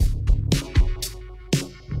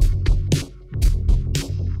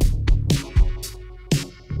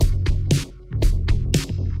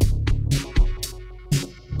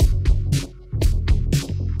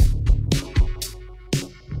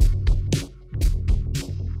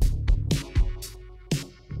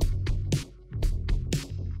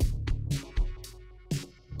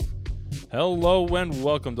Hello and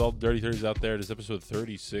welcome to all the Dirty 30s out there. This is episode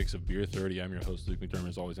 36 of Beer 30. I'm your host, Luke McDermott.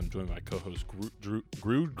 As always, I'm joined by my co-host,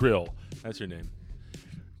 Gru Drill. That's your name.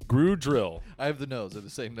 Gru Drill. I have the nose. I have the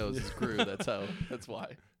same nose as Gru. That's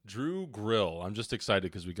why. Drew Grill. I'm just excited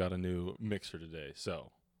because we got a new mixer today.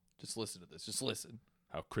 So, Just listen to this. Just listen.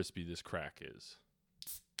 how crispy this crack is.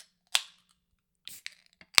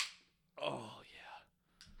 Oh,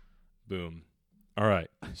 yeah. Boom. All right.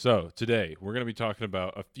 So, today, we're going to be talking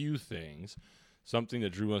about a few things. Something that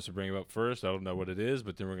Drew wants to bring up first. I don't know what it is,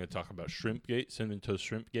 but then we're going to talk about Shrimpgate, Cinnamon Toast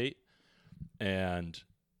Shrimpgate. And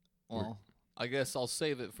Well, I guess I'll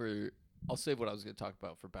save what I was going to talk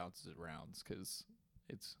about for Bounces and Rounds because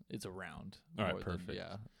it's a round. All right, more than- perfect.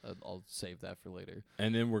 Yeah, I'll save that for later.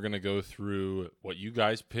 And then we're going to go through what you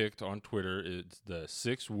guys picked on Twitter. It's the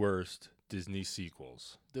 6 worst Disney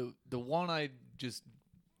sequels. The one I just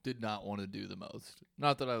did not want to do the most.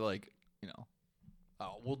 Not that I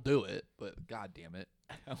we'll do it, but god damn it.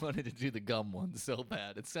 I wanted to do the gum one so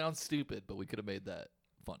bad. It sounds stupid, but we could have made that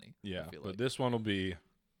funny. Yeah, I feel but like. this one will be,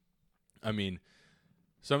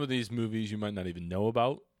 some of these movies you might not even know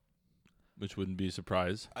about, which wouldn't be a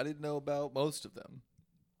surprise. I didn't know about most of them.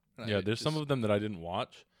 And Yeah, I there's some just of them that I didn't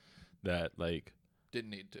watch that, didn't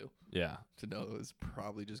need to yeah, know it was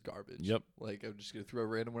probably just garbage. Yep. Like I'm just gonna throw a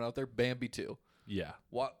random one out there. Bambi 2. yeah,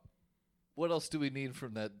 What else do we need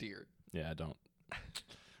from that deer? I don't.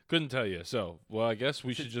 Couldn't tell you. So, well, I guess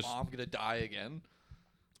we Is should his just mom gonna die again?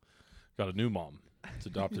 got a new mom. Its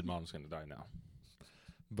adopted mom's going to die now.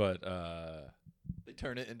 But, They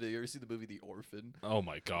turn it into. You ever see the movie The Orphan? oh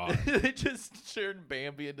my God. They just turn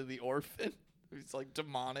Bambi into the orphan. He's like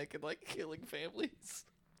demonic and like killing families.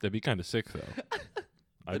 That'd be kind of sick, though.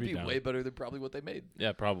 I'd That'd be down. way better than probably what they made.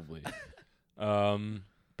 Yeah, probably.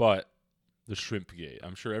 But the Shrimpgate.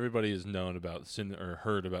 I'm sure everybody has known about or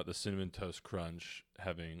heard about the Cinnamon Toast Crunch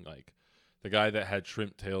having the guy that had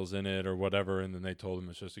shrimp tails in it or whatever, and then they told him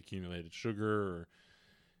it's just accumulated sugar.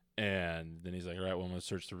 And then he's like, all right, well, I'm going to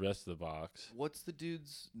search the rest of the box. What's the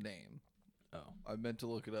dude's name? Oh, I meant to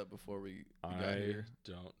look it up before we got I here.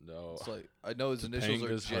 don't know. It's like I know his initials are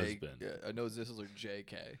Topanga's J. husband. Yeah, I know his initials are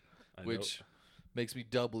JK. I know- Which makes me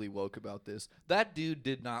doubly woke about this. That dude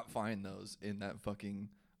did not find those in that fucking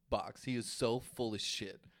box. He is so full of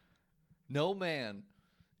shit. No man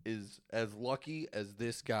is as lucky as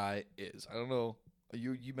this guy is. I don't know.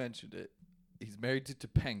 You mentioned it. He's married to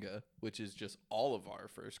Topanga, which is just all of our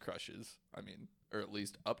first crushes. I mean, or at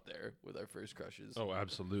least up there with our first crushes. Oh,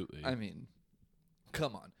 absolutely. I mean,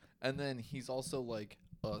 come on. And then he's also like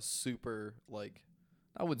a super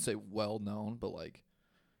I wouldn't say well known, but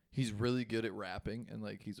he's really good at rapping and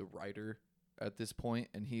he's a writer at this point,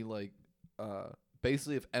 and he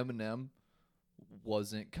basically if Eminem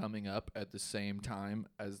wasn't coming up at the same time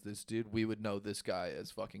as this dude, we would know this guy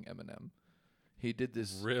as fucking Eminem. He did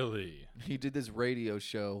this Really? he did this radio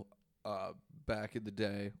show back in the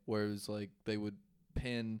day where it was they would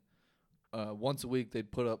pin once a week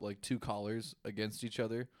they'd put up 2 callers against each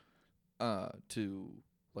other to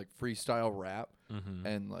freestyle rap, Mm-hmm.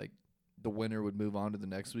 and the winner would move on to the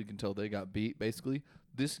next week until they got beat. Basically,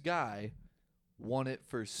 this guy won it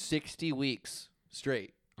for 60 weeks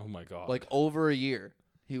straight, Oh, my God. over a year.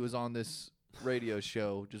 He was on this radio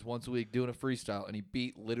show just once a week doing a freestyle, and he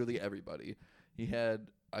beat literally everybody. He had,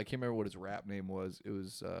 I can't remember what his rap name was. It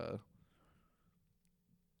was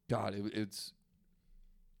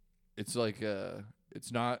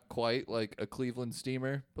it's not quite like a Cleveland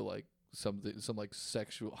steamer, but some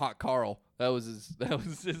sexual Hot Carl. That was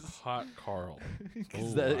his Hot Carl.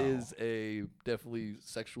 because Oh, that wow. is a definitely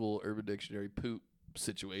sexual Urban Dictionary poop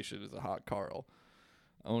situation is a Hot Carl.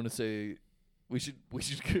 I want to say we should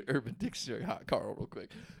get Urban Dictionary Hot Carl real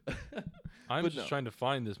quick. I'm But just no. trying to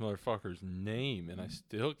find this motherfucker's name, and I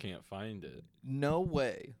still can't find it. No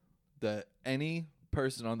way that any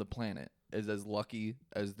person on the planet is as lucky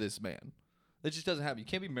as this man. That just doesn't happen. You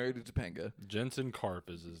can't be married to Topanga. Jensen Karp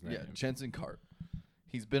is his name. Yeah, Jensen Karp.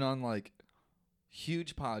 He's been on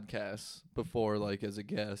huge podcasts before, as a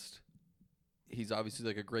guest. He's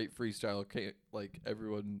obviously a great freestyler.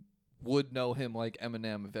 Everyone would know him like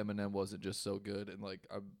Eminem if Eminem wasn't just so good. And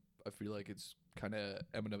I feel like it's kind of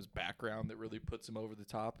Eminem's background that really puts him over the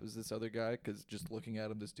top as this other guy. Because just looking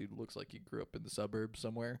at him, this dude looks like he grew up in the suburbs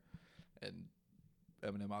somewhere, and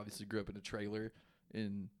Eminem obviously grew up in a trailer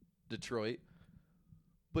in Detroit.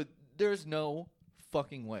 But there's no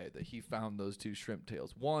fucking way that he found those 2 shrimp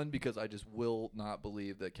tails. One, because I just will not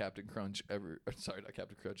believe that Captain Crunch ever, sorry, not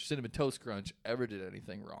Captain Crunch, Cinnamon Toast Crunch ever did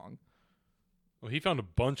anything wrong. Well, he found a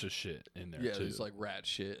bunch of shit in there Yeah, too. there's like rat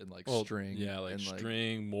shit and like Well, string. Yeah, like and,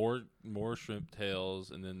 string, more shrimp tails,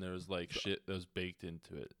 and then there was like shit that was baked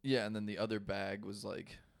into it. Yeah, and then the other bag was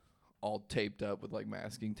like all taped up with like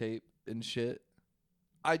masking tape and shit.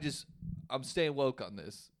 I'm staying woke on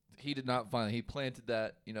this. He did not find it. He planted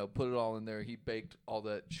that, put it all in there. He baked all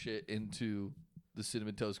that shit into the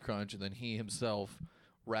Cinnamon Toast Crunch, and then he himself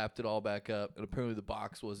wrapped it all back up. And apparently the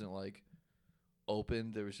box wasn't like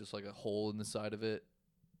opened. There was just like a hole in the side of it,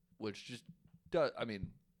 which just does. I mean,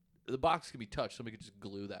 the box can be touched. Somebody could just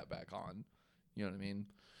glue that back on. You know what I mean?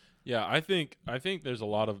 Yeah, I think there's a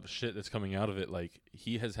lot of shit that's coming out of it. Like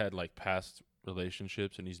he has had like past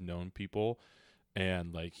relationships and he's known people,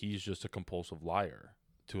 and like he's just a compulsive liar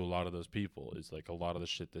to a lot of those people. Is like a lot of the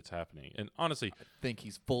shit that's happening. And honestly, I think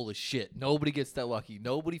he's full of shit. Nobody gets that lucky.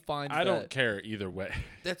 Nobody finds I that. don't care either way.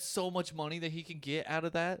 That's so much money that he can get out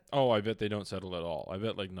of that. Oh, I bet they don't settle at all. I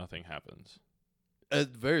bet like nothing happens.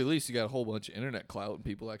 At the very least, you got a whole bunch of internet clout, and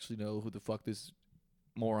people actually know who the fuck this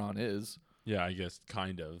moron is. Yeah, I guess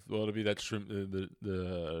kind of. Well, it'll be that shrimp,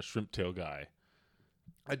 the shrimp tail guy.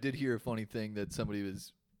 I did hear a funny thing that somebody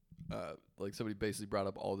was, somebody basically brought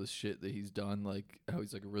up all this shit that he's done, like how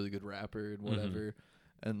he's like a really good rapper and whatever,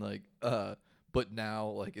 and like, but now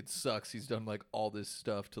like it sucks. He's done like all this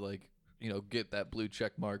stuff to like, get that blue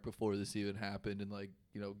check mark before this even happened, and like,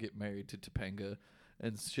 get married to Topanga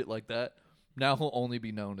and shit like that. Now he'll only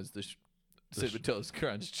be known as the Cinnamon Toast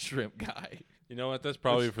Crunch shrimp guy. You know what? That's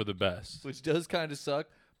probably for the best. Which does kind of suck,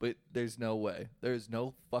 but there's no way. There is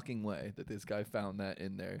no fucking way that this guy found that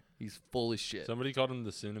in there. He's full of shit. Somebody called him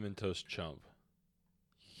the Cinnamon Toast Chump.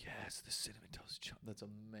 Yes, the Cinnamon Toast Chump. That's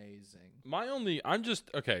amazing. I'm just,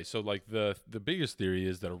 okay, so like the biggest theory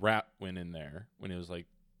is that a rat went in there when it was like,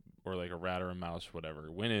 or like a rat or a mouse, whatever,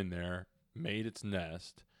 went in there, made its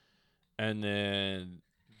nest, and then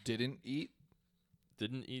Didn't eat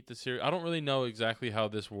the cereal. I don't really know exactly how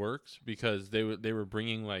this works because they were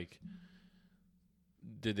bringing like,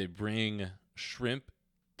 did they bring shrimp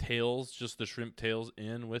tails, just the shrimp tails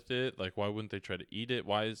in with it? Like, why wouldn't they try to eat it?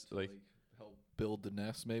 Why is like help build the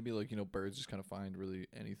nest? Maybe like birds just kind of find really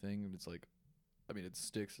anything, and it's like, I mean, it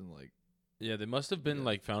sticks and like. Yeah, they must have been Yeah.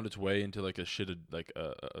 like found its way into like a shitted like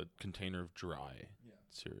a container of dry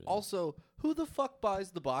cereal. Also, who the fuck buys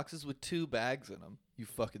the boxes with 2 bags in them? You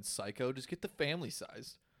fucking psycho! Just get the family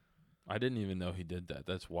size. I didn't even know he did that.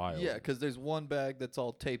 That's wild. Yeah, because there's one bag that's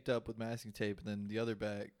all taped up with masking tape, and then the other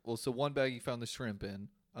bag. Well, so one bag he found the shrimp in.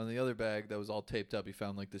 On the other bag that was all taped up, he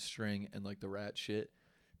found like the string and like the rat shit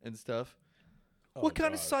and stuff. Oh, What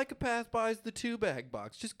kind of God. psychopath buys the 2-bag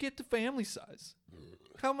box? Just get the family size.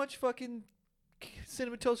 How much fucking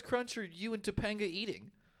Cinnamon Toast Crunch are you and Topanga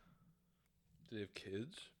eating? Do they have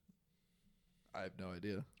kids? I have no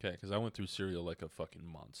idea. Okay, because I went through cereal like a fucking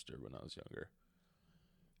monster when I was younger.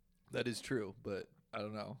 That is true, but I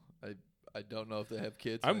don't know. I don't know if they have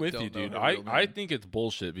kids. I'm I with don't you, know dude. her I real I name. think it's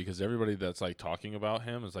bullshit because everybody that's like talking about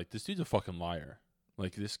him is like, this dude's a fucking liar.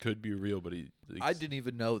 Like this could be real, but I didn't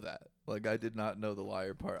even know that. Like I did not know the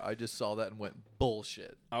liar part. I just saw that and went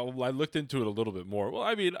bullshit. I looked into it a little bit more. Well,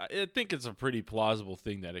 I mean, I think it's a pretty plausible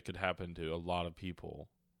thing that it could happen to a lot of people.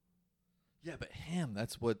 Yeah, but him,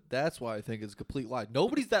 that's why I think it's a complete lie.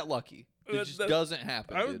 Nobody's that lucky. It That- just that- doesn't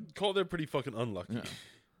happen, I dude. would call that pretty fucking unlucky. Yeah.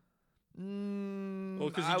 Well,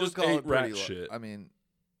 'cause he I would just call ate it pretty rat shit. I mean,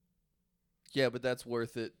 yeah, but that's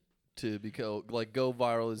worth it to go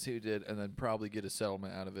viral as he did, and then probably get a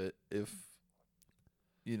settlement out of it if,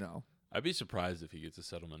 I'd be surprised if he gets a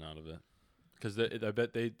settlement out of it, because I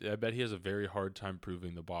bet he has a very hard time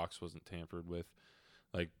proving the box wasn't tampered with,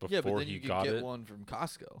 like before yeah, but then he you could got get it. one from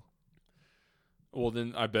Costco. Well,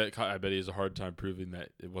 then I bet he has a hard time proving that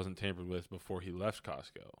it wasn't tampered with before he left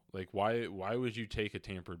Costco. Like, why would you take a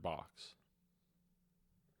tampered box?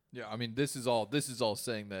 Yeah, I mean, this is all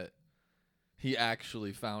saying that he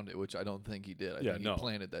actually found it, which I don't think he did. I Yeah, think no. he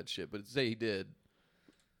planted that shit, but say he did.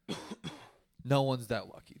 No one's that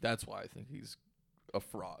lucky. That's why I think he's a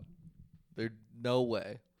fraud. There's no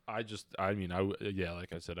way. Like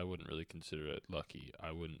I said, I wouldn't really consider it lucky.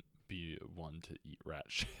 I wouldn't be one to eat rat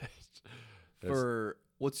shit. For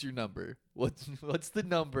what's your number? What's the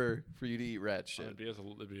number for you to eat rat shit? It'd be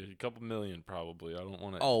a couple million probably. I don't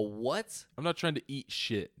want to. Oh, what? I'm not trying to eat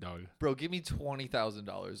shit, dog. Bro, give me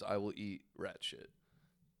 $20,000. I will eat rat shit.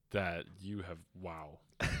 That you have. Wow.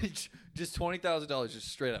 Just $20,000, just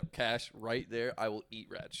straight up cash right there. I will eat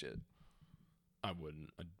rat shit. I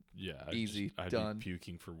wouldn't. Easy, I'd done. be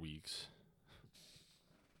puking for weeks.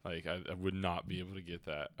 Like I would not be able to get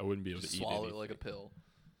that. I wouldn't be able Just to eat swallow anything. it like a pill.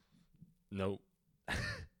 Nope.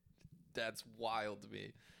 That's wild to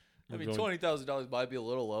me. I mean, $20,000 might be a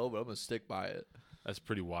little low, but I'm gonna stick by it. That's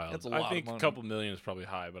pretty wild. That's a lot I think of money. a couple million is probably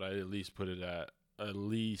high, but I'd at least put it at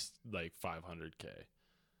least like 500K.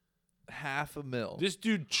 $500,000. This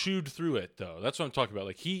dude chewed through it though. That's what I'm talking about.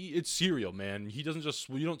 Like it's cereal, man. He doesn't just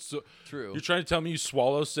you don't. True. You're trying to tell me you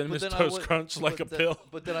swallow Cinnamon Toast Crunch like a pill?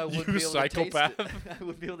 But then I wouldn't You be able psychopath. to taste it. I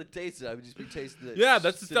wouldn't be able to taste it. I would just be tasting it. Yeah,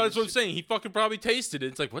 that's what I'm saying. He fucking probably tasted it.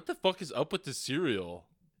 It's like, what the fuck is up with this cereal?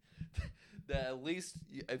 That at least,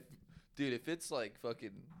 dude, if it's like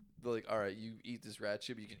fucking, like, all right, you eat this rat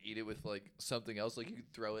chip, you can eat it with like something else, like you can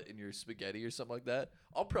throw it in your spaghetti or something like that.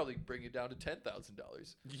 I'll probably bring it down to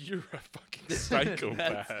 $10,000. You're a fucking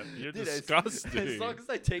psychopath. You're Dude, disgusting. As long as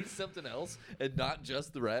I taste something else and not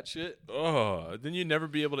just the rat shit. Oh, then you'd never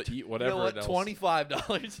be able to eat whatever You know what? else.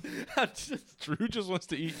 $25. Drew just wants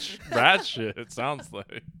to eat rat shit. It sounds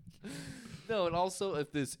like. No, and also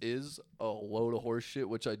if this is a load of horse shit,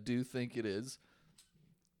 which I do think it is,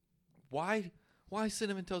 why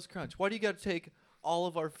Cinnamon Toast Crunch? Why do you got to take all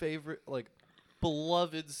of our favorite, like,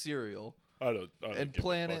 beloved cereal? I don't and give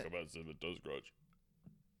plan a fuck it. about Cinnamon Toast Crunch.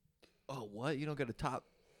 Oh, what? You don't got a top?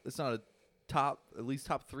 It's not a top, at least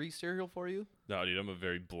top 3 cereal for you? No, dude, I'm a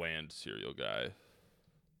very bland cereal guy.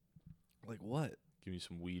 Like what? Give me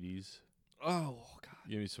some Wheaties. Oh God.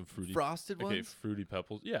 Give me some fruity. Frosted Okay, ones? Fruity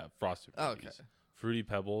Pebbles. Yeah, frosted. Oh, Wheaties. okay. Fruity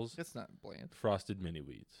Pebbles. That's not bland. Frosted Mini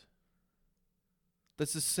Wheats.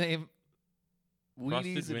 That's the same. Frosted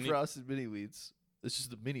Wheaties and Mini- Frosted Mini Wheats. It's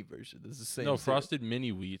just the mini version. It's the same. No, cereal. Frosted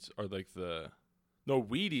Mini Wheats are like the. No,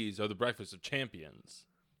 Wheaties are the breakfast of champions.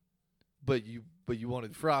 But you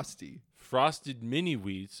wanted Frosty. Frosted Mini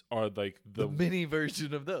Wheats are like The mini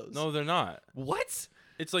version of those. No, they're not. What?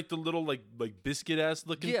 It's like the little like biscuit ass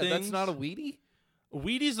looking Yeah, things. that's not a Wheatie.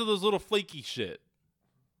 Wheaties are those little flaky shit.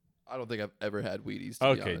 I don't think I've ever had Wheaties. To be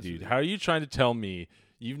Okay, honest dude. with you. How are you trying to tell me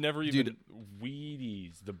you've never even Dude.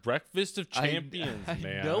 Wheaties, the breakfast of champions, I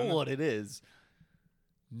man? know what it is.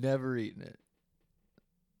 Never eaten it.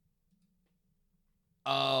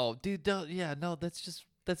 Oh, dude, don't, yeah, no, that's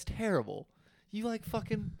terrible. You like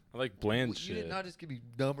fucking I like bland you shit. did not just give me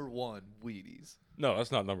number 1 Wheaties. No,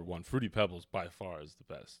 that's not number one. Fruity Pebbles by far is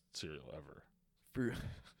the best cereal ever.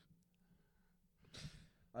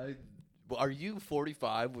 Are you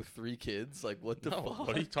 45 with 3 kids? Like, what the No, fuck?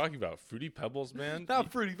 what are you talking about? Fruity Pebbles, man? Not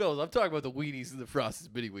Fruity Pebbles. I'm talking about the Wheaties and the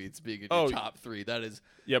Frosted Mini Wheats being in your top 3. That is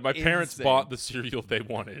Yeah, my parents insane. bought the cereal they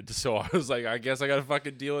wanted, so I was like, I guess I gotta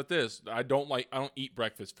fucking deal with this. I don't eat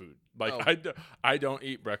breakfast food. Like Oh. I don't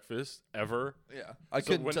eat breakfast ever. yeah. I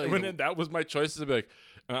So couldn't tell you. when that was my choice. I'd be like,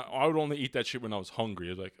 I would only eat that shit when I was hungry.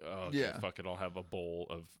 I was like, oh, okay, Yeah. fuck it, I'll have a bowl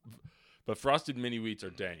of. But Frosted Mini Wheats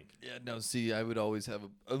are dank. Yeah, no, see, I would always have,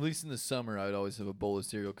 at least in the summer, I would always have a bowl of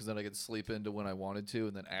cereal because then I could sleep into when I wanted to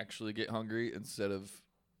and then actually get hungry instead of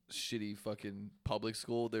shitty fucking public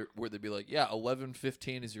school where they'd be like, yeah,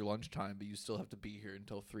 11:15 is your lunchtime, but you still have to be here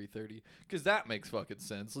until 3:30. Because that makes fucking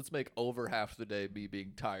sense. Let's make over half the day me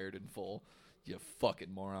being tired and full. You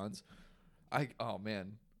fucking morons. Oh,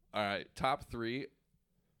 man. All right, top 3,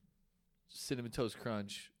 Cinnamon Toast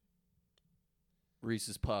Crunch,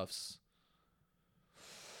 Reese's Puffs.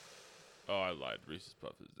 Oh, I lied. Reese's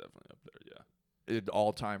Puff is definitely up there. Yeah. An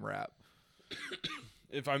all-time rap.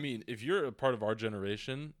 If you're a part of our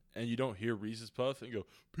generation and you don't hear Reese's Puff and go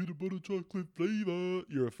peanut butter chocolate flavor,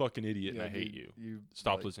 you're a fucking idiot and I hate you.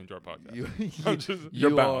 Stop like, listening to our podcast. You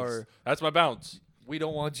You're bounce. are. That's my bounce. We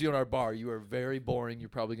don't want you in our bar. You are very boring. You're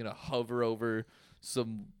probably gonna hover over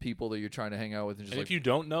some people that you're trying to hang out with, and just And like if you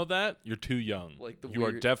don't know that, you're too young. Like the you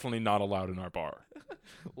are weird- definitely not allowed in our bar.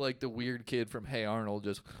 like the weird kid from Hey Arnold.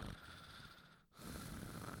 Just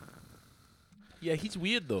Yeah, he's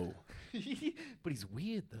weird though. but he's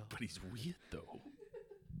weird though. But he's weird though.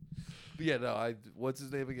 But yeah, no. What's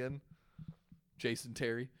his name again? Jason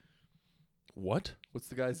Terry. What? What's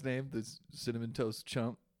the guy's name? The cinnamon toast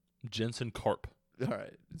chump. Jensen Karp. All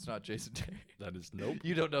right, it's not Jason Terry. That is nope.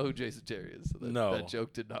 You don't know who Jason Terry is. So No. that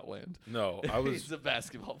joke did not land. No, I was. He's a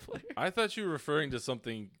basketball player. I thought you were referring to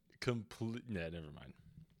something complete. Nah, never mind.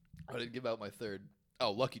 I didn't give out my third.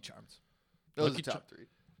 Oh, Lucky Charms. Those Lucky are the top 3.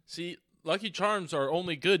 See, Lucky Charms are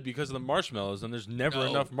only good because of the marshmallows, and there's never No.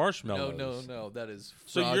 enough marshmallows. No. That is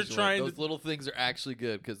So you're fraudulent. trying Those to- little things are actually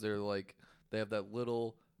good because they're like they have that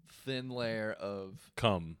little thin layer of.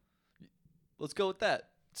 Come. Let's go with that.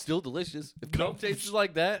 Still delicious. If No. cum tastes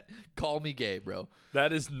like that, call me gay, bro.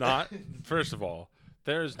 That is not. First of all,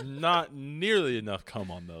 there's not nearly enough cum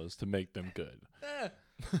on those to make them good.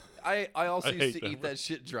 I also I used hate to them. eat that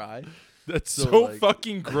shit dry. That's So, so like-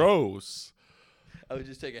 fucking gross. I would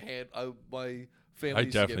just take a hand. My I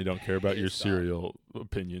used to definitely get don't care about your pissed off. cereal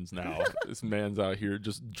opinions now. This man's out here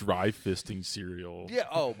just dry fisting cereal. Yeah.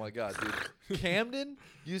 Oh my god, dude. Camden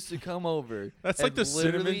used to come over. That's like and the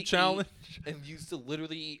literally cinnamon eat- challenge. and used to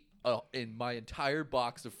literally eat in my entire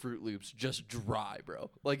box of Fruit Loops just dry,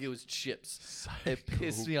 bro. Like it was chips. It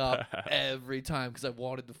pissed me off Psychopath. every time because I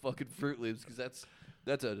wanted the fucking Fruit Loops because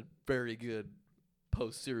that's a very good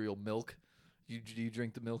post cereal milk. Do you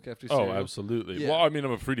drink the milk after cereal? Oh, absolutely. Yeah. Well, I mean,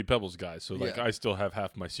 I'm a Fruity Pebbles guy, so like Yeah. I still have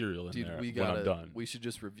half my cereal in Dude, there we when gotta. I'm done. We should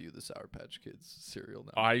just review the Sour Patch Kids cereal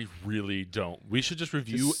now. I really don't. We should just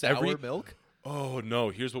review Just sour every. milk. Oh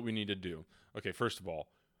no! Here's what we need to do. Okay, first of all,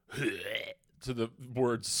 to the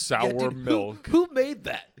word sour Yeah, dude, milk. Who made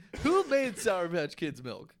that? Who made Sour Patch Kids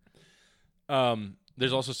milk?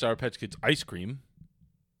 There's also Sour Patch Kids ice cream.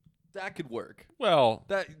 That could work. Well,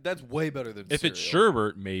 That's way better than if cereal. it's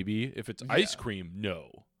sherbet, maybe. If it's ice Yeah. cream,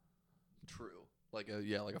 no. True. Like a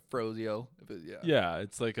Frozio. Yeah,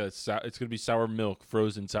 it's like it's gonna be sour milk,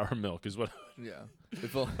 frozen sour milk is what. Yeah.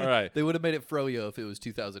 If all right. They would have made it Froyo if it was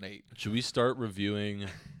 2008. Should we start reviewing?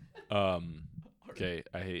 Okay,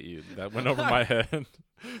 I hate you. That went over my head.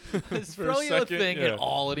 Is For a Froyo a second, thing yeah. at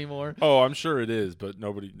all anymore? Oh, I'm sure it is, but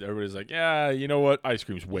everybody's like, yeah, you know what? Ice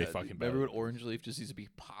cream's way Yeah, fucking better. Remember when Orange Leaf just used to be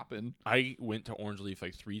popping? I went to Orange Leaf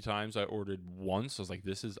like 3 times. I ordered once. I was like,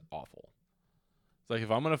 this is awful. It's like,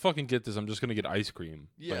 if I'm going to fucking get this, I'm just going to get ice cream.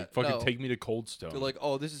 Yeah, Like, fucking no. take me to Cold Stone. They're like,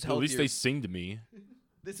 oh, this is At healthier. least they sing to me.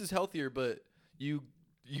 This is healthier, but you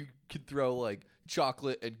could throw like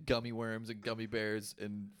chocolate and gummy worms and gummy bears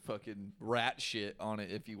and fucking rat shit on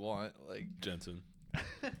it if you want. Like, Jensen.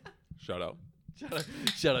 Shout out.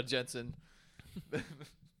 shout out Jensen.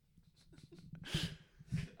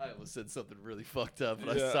 I almost said something really fucked up,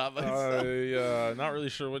 but I stopped myself. Not really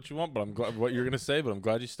sure what you want, but I'm glad what you're going to say, but I'm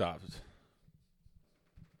glad you stopped.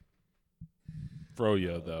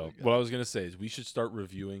 Froyo, though. God. What I was going to say is we should start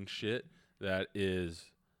reviewing shit that is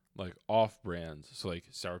like off brands. So like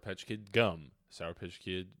Sour Patch Kid gum, Sour Patch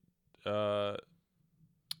Kid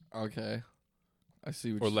Okay, I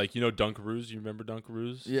see. What or you- like, you know, Dunkaroos. You remember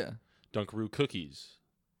Dunkaroos? yeah. Dunkaroo cookies.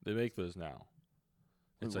 They make those now.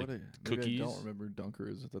 It's like maybe I cookies. don't remember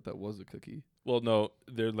Dunkaroos. I thought that was a cookie. Well, no,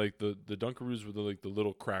 they're like the Dunkaroos were the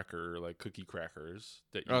little cracker, like cookie crackers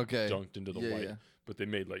that you Okay. dunked into the Yeah, white. yeah. But they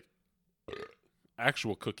made like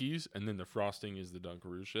actual cookies, and then the frosting is the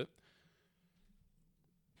Dunkaroo shit.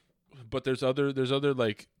 But there's other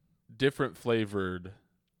like different flavored.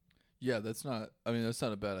 Yeah, that's not. I mean, that's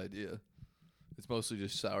not a bad idea. It's mostly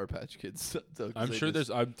just Sour Patch Kids. stuff, though, 'cause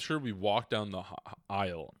I'm sure we walk down the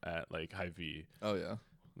aisle at like Hy-Vee. Oh yeah.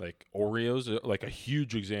 Like Oreos, like a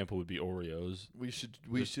huge example would be Oreos. We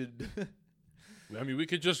should. I mean, we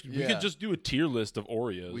could just Yeah. do a tier list of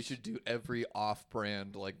Oreos. We should do every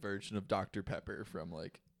off-brand like version of Dr Pepper from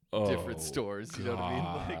like Oh, different stores. You know what I mean?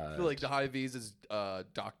 Like, God. like the Hy-Vee's is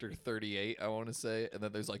Dr 38, I want to say, and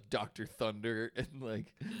then there's like Dr Thunder and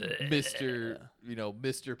like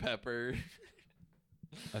Mr Pepper.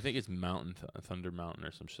 I think it's Mountain Thunder Mountain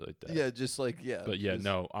or some shit like that. Yeah, just like But yeah, just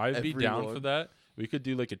no, I'd be down for everyone. that. We could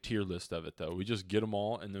do like a tier list of it though. We just get them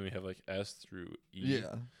all, and then we have like S through E.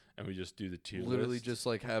 Yeah. And we just do the tier Literally list. just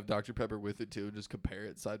like have Dr Pepper with it too, and just compare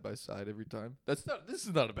it side by side every time. This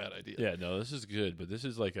is not a bad idea. Yeah, no, this is good, but this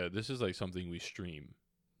is like something we stream,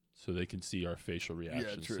 so they can see our facial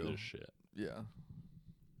reactions to true. this shit. Yeah.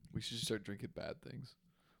 We should start drinking bad things.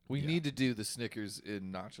 We Yeah. need to do the Snickers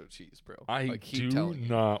in nacho cheese, bro. I keep do telling you.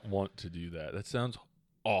 not want to do that. That sounds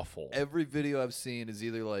awful. Every video I've seen is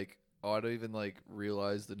either like, oh, I don't even like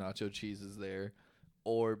realize the nacho cheese is there,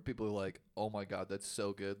 or people are like, oh my god, that's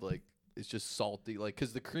so good. Like it's just salty, like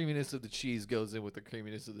because the creaminess of the cheese goes in with the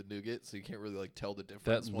creaminess of the nougat, so you can't really like tell the difference.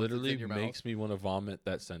 That once it's literally in your makes me want to vomit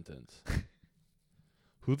that sentence.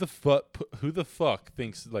 Who the fuck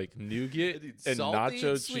thinks like nougat Dude, and salty nacho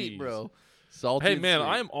and sweet, cheese, bro. Salty. Hey and man, sweet.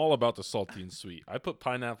 I am all about the salty and sweet. I put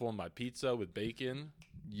pineapple on my pizza with bacon.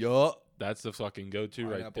 yup. That's the fucking go-to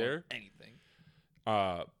right Pineapple on there. Anything.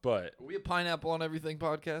 But Are we a pineapple on everything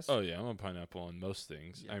podcast? oh yeah, I'm a pineapple on most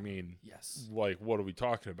things. Yeah. I mean, yes. like, what are we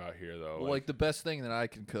talking about here though? Well, like the best thing that I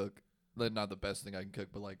can cook, not the best thing I can cook,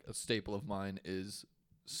 but like a staple of mine is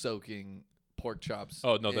soaking pork chops.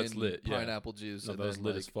 Oh, no, that's in lit, yeah. Pineapple juice. no, and that was then,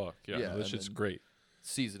 lit like, as fuck. Yeah, yeah, no, this and shit's then- great.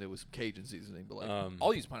 season it with Cajun seasoning, but like Um,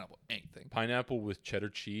 I'll use pineapple on anything. Pineapple with cheddar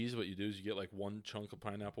cheese. What you do is you get like one chunk of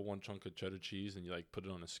pineapple, one chunk of cheddar cheese, and you like put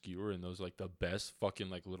it on a skewer, and those are, like the best fucking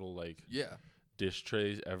like little like Yeah. dish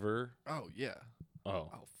trays ever. Oh yeah. Oh,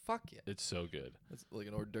 Oh fuck yeah. it's so good. That's like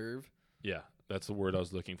an hors d'oeuvre. Yeah, that's the word I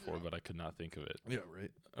was looking for, but I could not think of it. Yeah.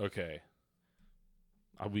 Right. Okay.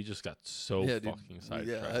 We just got so yeah, dude. fucking sidetracked.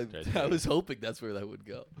 Yeah. right I there. was hoping that's where that would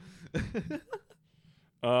go.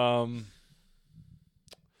 Um.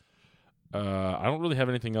 I don't really have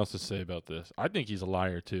anything else to say about this. I think he's a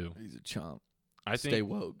liar too. He's a chump. Stay Stay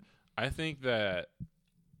woke. I think that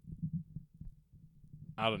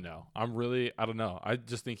I don't know. I don't know. I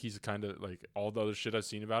just think he's kind of like all the other shit I've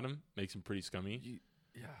seen about him makes him pretty scummy.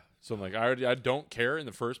 Yeah. So I'm like, I don't care in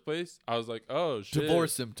the first place. I was like, oh shit,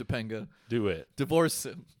 Divorce him, Topanga. do it. Divorce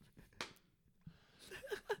him.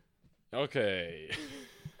 Okay.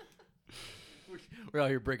 We're out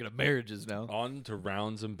here breaking up marriages now. On to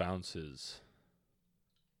rounds and bounces.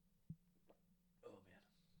 Oh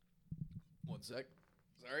man. 1 sec.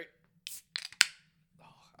 Sorry. Oh,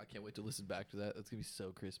 I can't wait to listen back to that. That's gonna be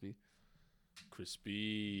so crispy.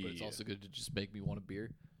 Crispy. But it's also good to just make me want a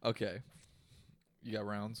beer. Okay. You got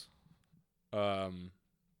rounds?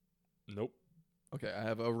 Nope. Okay, I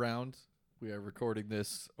have a round. We are recording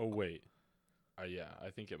this. Oh wait. Yeah,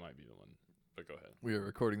 I think it might be the one. But go ahead. We are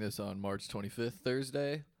recording this on March 25th,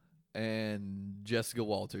 Thursday, and Jessica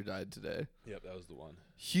Walter died today. Yep, that was the one.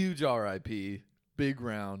 Huge RIP, big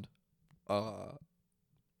round. One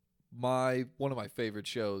of my favorite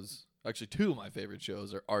shows, actually two of my favorite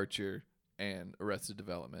shows are Archer and Arrested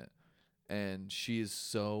Development, and she is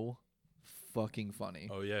so fucking funny.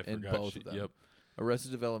 Oh yeah, I in forgot. both of them. Yep.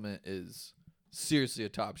 Arrested Development is seriously a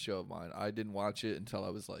top show of mine. I didn't watch it until I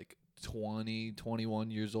was like 20,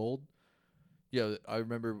 21 years old. Yeah, I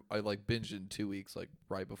remember I like binged it in 2 weeks, like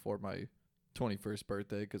right before my 21st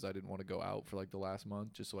birthday, because I didn't want to go out for like the last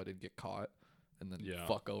month, just so I didn't get caught and then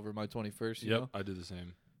fuck over my 21st. You know? I did the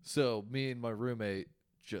same. So me and my roommate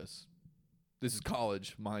this is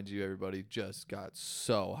college, mind you, everybody, just got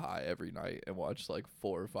so high every night and watched like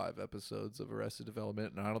 4 or 5 episodes of Arrested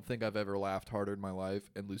Development, and I don't think I've ever laughed harder in my life.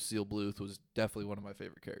 And Lucille Bluth was definitely one of my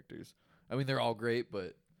favorite characters. I mean, they're all great,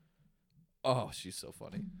 but oh, she's so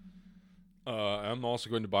funny. I'm also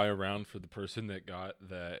going to buy a round for the person that got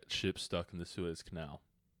that ship stuck in the Suez Canal.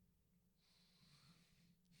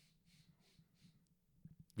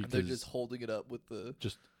 And they're just holding it up with the...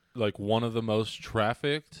 Just like one of the most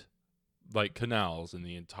trafficked like canals in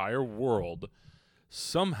the entire world.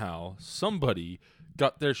 Somehow, somebody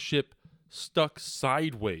got their ship stuck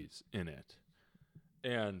sideways in it.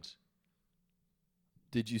 And...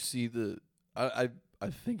 Did you see the... I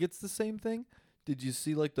think it's the same thing. Did you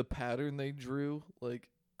see like the pattern they drew? Like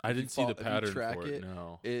I didn't see the pattern track for it.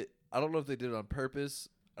 No. I don't know if they did it on purpose,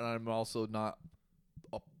 and I'm also not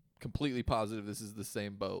completely positive this is the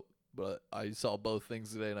same boat. But I saw both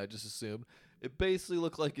things today, and I just assumed it basically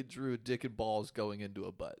looked like it drew a dick and balls going into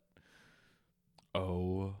a butt.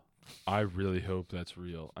 Oh, I really hope that's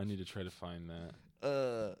real. I need to try to find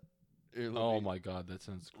that. My god, that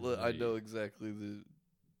sounds great. I know exactly the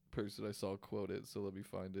person I saw quote it, so let me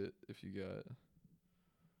find it if you got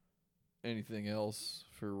anything else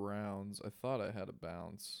for rounds. I thought I had a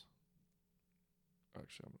bounce.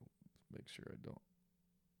 Actually, I'm gonna make sure I don't.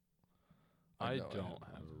 I don't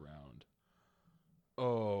have a round.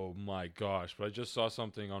 Oh my gosh! But I just saw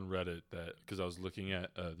something on Reddit that because I was looking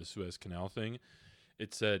at the Suez Canal thing,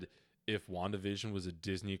 it said if WandaVision was a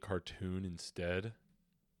Disney cartoon instead.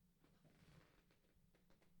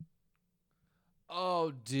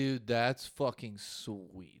 Oh, dude, that's fucking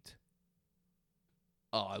sweet.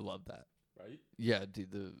 Oh, I love that. Right? Yeah,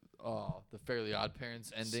 dude. The Fairly Odd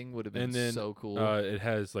Parents ending would have been And then, so cool. It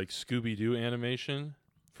has like Scooby-Doo animation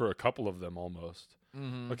for a couple of them almost.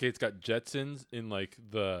 Mm-hmm. Okay, it's got Jetsons in like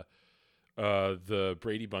the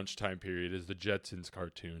Brady Bunch time period is the Jetsons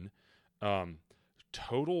cartoon.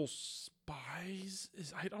 Total Spies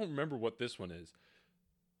is I don't remember what this one is.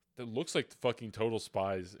 That looks like the fucking Total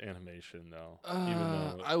Spies animation though. Even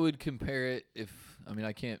though I would compare it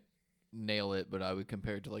I can't nail it, but I would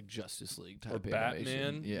compare it to like Justice League type or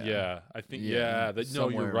animation. Batman. Yeah. I think no,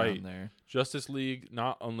 somewhere you're right. around there. Justice League,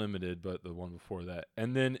 not Unlimited, but the one before that.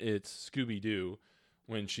 And then it's Scooby-Doo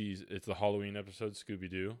when it's the Halloween episode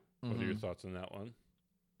Scooby-Doo. What are your thoughts on that one?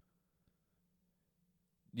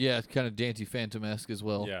 Yeah, it's kind of Dancy Phantom-esque as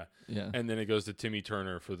well. Yeah. Yeah. And then it goes to Timmy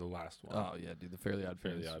Turner for the last one. Oh, yeah, dude. The Fairly Odd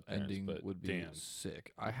Parents ending but would be damn.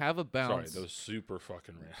 sick. I have a bounce. Sorry, those super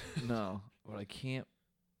fucking random. No, but I can't.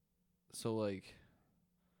 So, like,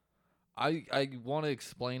 I want to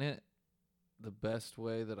explain it the best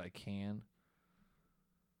way that I can.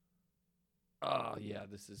 Oh, yeah,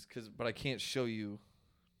 but I can't show you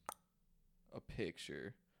a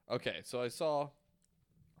picture. Okay, so I saw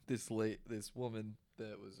this woman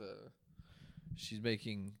that was she's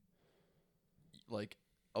making like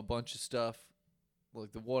a bunch of stuff.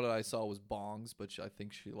 Like the one that I saw was bongs, but I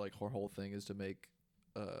think she like her whole thing is to make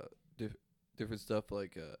different stuff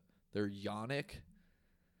like they're yonic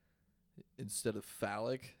instead of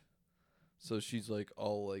phallic. So she's like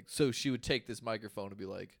all like, so she would take this microphone and be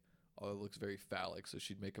like, oh, it looks very phallic. So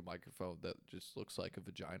she'd make a microphone that just looks like a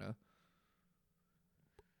vagina.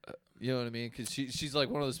 You know what I mean? Because she's like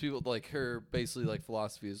one of those people, like her basically like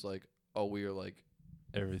philosophy is like, oh, we are like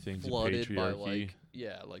Everything's a flooded by patriarchy. like,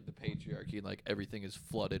 yeah, like the patriarchy, and like everything is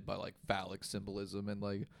flooded by like phallic symbolism and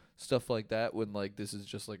like stuff like that, when like this is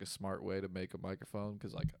just like a smart way to make a microphone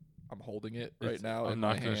because like I'm holding it right It's- now I'm in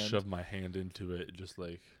not my gonna hand. shove my hand into it. Just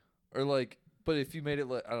like Or like, but if you made it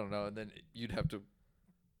like, I don't know, and then you'd have to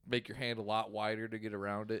make your hand a lot wider to get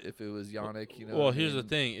around it if it was Yannick, you know. well, what I here's the mean?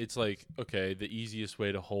 thing. It's like, okay, the easiest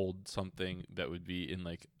way to hold something that would be in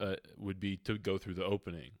like would be to go through the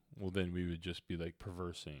opening. Well, then we would just be like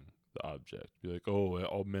perversing the object. Be like, oh,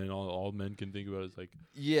 all men can think about it is like,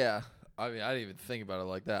 Yeah. I mean, I didn't even think about it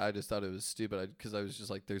like that. I just thought it was stupid because I was just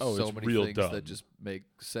like, there's Oh, so it's many real things dumb. that just make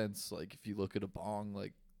sense. Like if you look at a bong,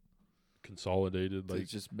 like consolidated, it like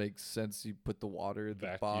just makes sense. You put the water at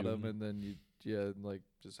the bottom, Vacuum. and then and like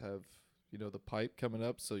just have the pipe coming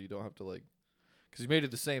up, so you don't have to like, because you made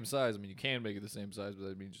it the same size. I mean, you can make it the same size, but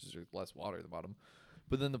that means just there's less water at the bottom.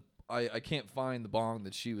 But then I can't find the bong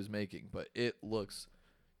that she was making, but it looks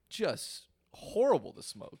just horrible to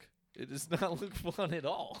smoke. It does not look fun at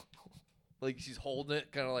all. Like she's holding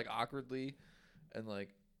it kind of like awkwardly, and like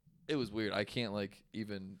it was weird. I can't like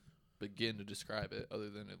even begin to describe it other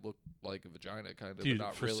than it looked like a vagina kind of, dude, but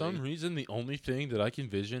not for really. some reason, the only thing that I can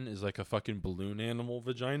vision is like a fucking balloon animal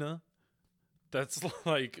vagina. That's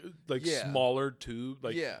like Yeah. smaller tube,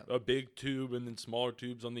 like Yeah. a big tube and then smaller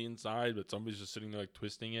tubes on the inside, but somebody's just sitting there like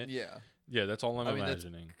twisting it. Yeah, Yeah, that's all I'm I mean, that's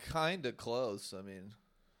imagining. kind of close. I mean,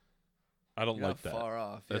 I don't you're like not that. far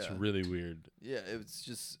off. That's yeah. really weird. Yeah, it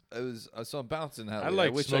was so I'm bouncing out. I of it.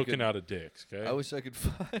 like wish smoking could, out of dicks. Okay, I wish I could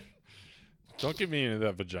find. don't get me into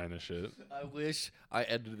that vagina shit. I wish I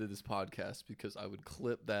edited this podcast because I would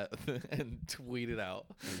clip that and tweet it out.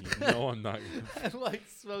 You know I'm not. I like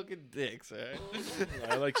smoking dicks, right?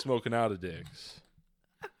 I like smoking out of dicks.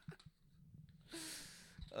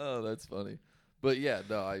 Oh, that's funny. But yeah,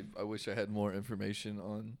 no, I wish I had more information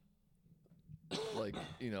on like,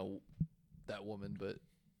 that woman, but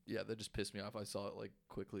yeah, that just pissed me off. I saw it like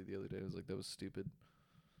quickly the other day. I was like, that was stupid.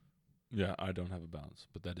 Yeah, I don't have a bounce,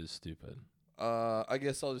 but that is stupid. I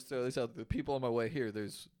guess I'll just throw this out. The people on my way here,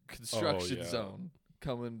 there's construction yeah. zone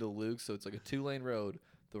coming to Luke, so it's like a 2-lane road.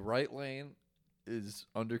 The right lane is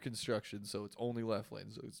under construction, so it's only left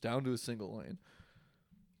lane, so it's down to a single lane.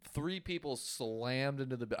 3 people slammed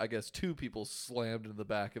into I guess 2 people slammed into the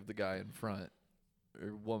back of the guy in front,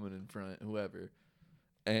 or woman in front, whoever.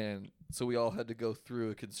 And so we all had to go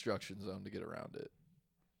through a construction zone to get around it.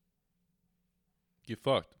 Get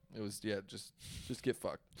fucked. It was, just get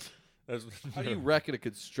fucked. That's How do you wreck at a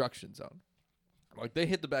construction zone? Like, they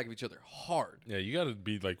hit the back of each other hard. Yeah, you got to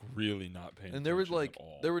be like really not paying. And there was attention like, at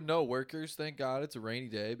all. there were no workers. Thank God it's a rainy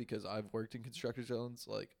day, because I've worked in construction zones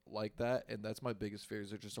like that, and that's my biggest fear. Is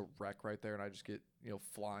there's just a wreck right there, and I just get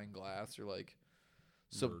flying glass, or like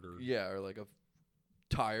Murder. or like a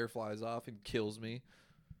tire flies off and kills me.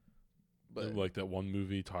 But like that one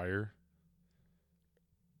movie Tire.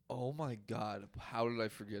 oh my God, how did I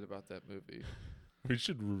forget about that movie? We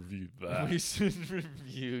should review that. We should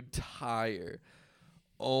review Tire.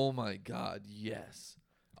 Oh my God, yes.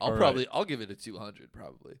 I'll give it a 200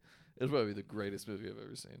 probably. It'll probably be the greatest movie I've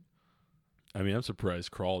ever seen. I mean, I'm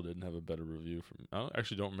surprised Crawl didn't have a better review from. I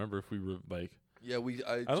don't remember if we Yeah,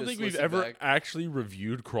 I don't think we've ever actually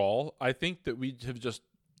reviewed Crawl. I think that we have just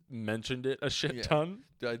mentioned it a shit Yeah. ton.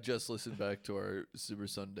 I just listened back to our Super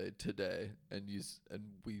Sunday today, and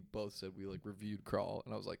we both said we reviewed Crawl,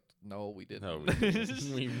 and I was like, no, we didn't.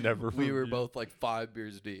 No, we've never. We were reviewed- both like 5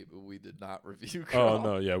 beers deep, and we did not review Crawl. Oh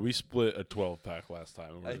no, yeah, we split a 12-pack last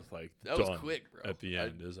time, and we're just like that done was quick, bro. at the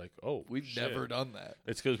end. It was like, oh, We've shit. never done that.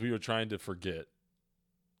 It's because we were trying to forget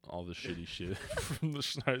all the shitty shit from the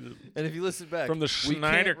Schneider And if you listen back, from the we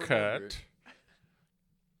Schneider can't remember. cut.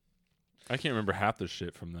 I can't remember half the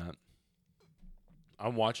shit from that.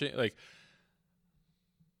 I'm watching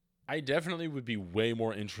I definitely would be way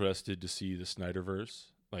more interested to see the Snyderverse.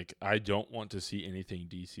 Like, I don't want to see anything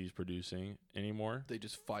DC's producing anymore. They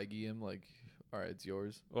just Feige him like, all right, it's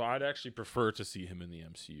yours. Well, I'd actually prefer to see him in the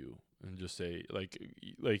MCU and just say like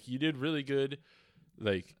you did really good.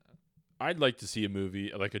 Like, I'd like to see a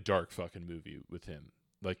movie, like a dark fucking movie with him,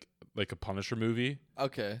 like a Punisher movie.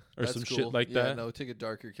 Okay, Or that's some cool. shit like yeah, that. No, take a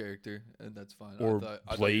darker character, and that's fine. Or I thought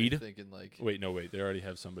you were Blade. thinking like Wait, they already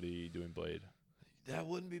have somebody doing Blade. that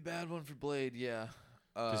wouldn't be a bad one for Blade. Yeah,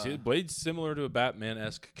 Blade's similar to a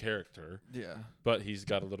Batman-esque character, yeah. but he's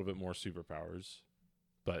got a little bit more superpowers.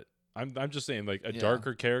 But I'm just saying, like, a Yeah.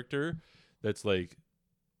 darker character that's like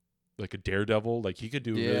like a Daredevil. Like he could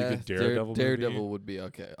do a really good Dare- Daredevil. Daredevil movie. would be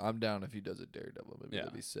okay. I'm down if he does a Daredevil movie. Yeah.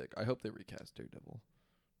 That'd be sick. I hope they recast Daredevil.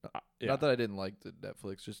 Yeah. Not that I didn't like the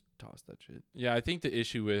Netflix. Just toss that shit. Yeah, I think the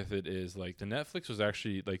issue with it is like the Netflix was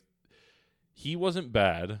actually like he wasn't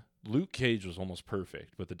bad. Luke Cage was almost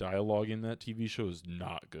perfect, but the dialogue in that TV show is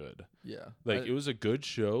not good. Yeah. Like it was a good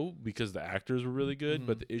show because the actors were really good,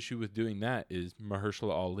 but the issue with doing that is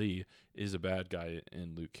Mahershala Ali is a bad guy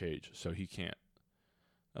in Luke Cage, so he can't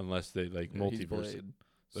unless they like he's multiverse it. Blade,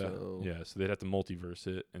 so Yeah, so they'd have to multiverse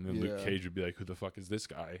it, and then Luke Yeah. Cage would be like, "Who the fuck is this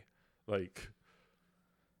guy?" Like,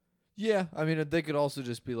 yeah. I mean, they could also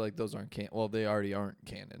just be like, those aren't canon. Well, they already aren't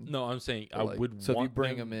canon. no, I'm saying But, I like, would. So if you want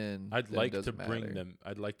bring them in, I'd then it like to doesn't bring matter. them.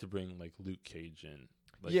 I'd like to bring like Luke Cage in.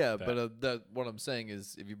 Like yeah, that. but that what I'm saying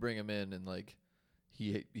is, if you bring him in and like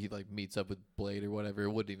he like meets up with Blade or whatever, it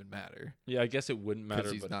wouldn't even matter Yeah, I guess it wouldn't matter.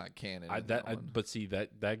 because he's but not canon. I, in that, that I, one. but see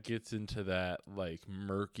that gets into that like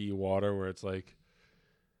murky water where it's like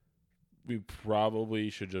we probably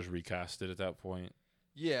should just recast it at that point.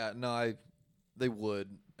 Yeah, no, they would,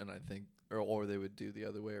 and I think, or they would do the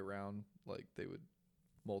other way around, like they would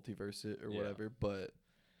multiverse it or Yeah. whatever. But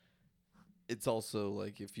it's also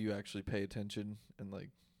like if you actually pay attention and like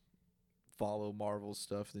follow Marvel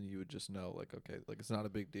stuff, then you would just know, like, okay, like it's not a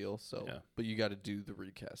big deal. So, Yeah. but you got to do the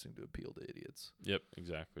recasting to appeal to idiots. Yep,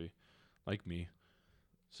 exactly, like me.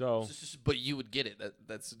 So But you would get it.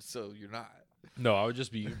 That's so you're not. no, I would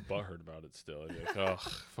just be butthurt about it still. I'd be like, oh,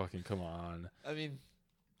 fucking come on. I mean,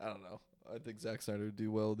 I don't know. I think Zack Snyder would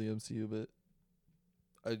do well in the MCU,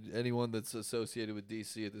 but anyone that's associated with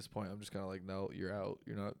DC at this point, I'm just kind of like, no, you're out.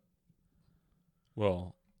 You're not.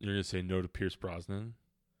 Well, you're gonna say no to Pierce Brosnan?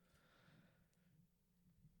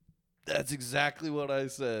 That's exactly what I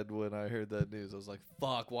said when I heard that news. I was like,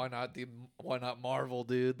 fuck, why not Marvel,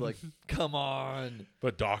 dude? Like, come on,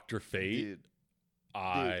 But Dr. Fate, dude.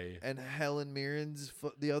 I And Helen Mirren's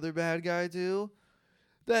the other bad guy too.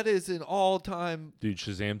 That is an all-time. dude,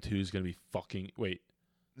 Shazam 2 is gonna be fucking wait.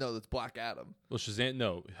 No, that's Black Adam. Well, Shazam,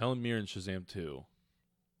 no, Helen Mirren, Shazam 2,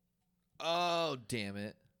 Oh, damn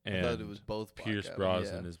it! I and thought it was both Black Pierce Adam.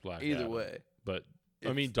 Brosnan Yeah. is Black Either Adam. way, But I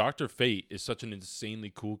If- mean, Dr. Fate is such an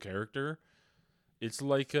insanely cool character. It's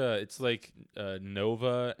like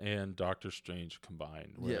Nova and Doctor Strange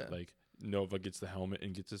combined. Where Yeah. like Nova gets the helmet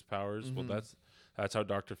and gets his powers. Well, Mhm. that's how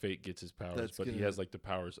Dr. Fate gets his powers. That's but he gonna- has like the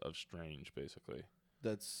powers of Strange, basically.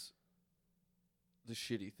 that's the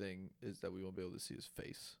shitty thing is that we won't be able to see his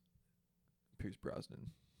face. Pierce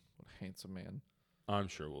Brosnan, what a handsome man. I'm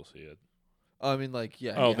sure we'll see it. I mean, like,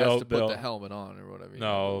 yeah, Oh, he has to put they'll- the helmet on or whatever.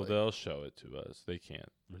 No, but, like, they'll show it to us. They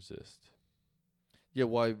can't resist. yeah.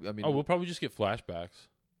 Why? I mean, Oh, we'll probably just get flashbacks.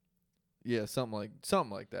 yeah, something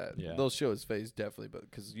like that. Yeah. They'll show his face definitely, but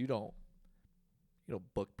because you don't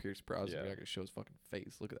book Pierce Brosnan, Yeah. you're not gonna show his fucking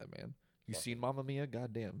face. Look at that man. You Fuck. seen Mamma Mia?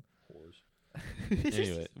 Goddamn. Whores.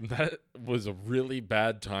 Anyway, that was a really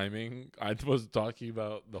bad timing. I was talking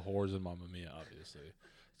about the whores in Mamma Mia, obviously. I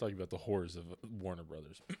was talking about the whores of Warner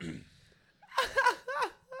Brothers.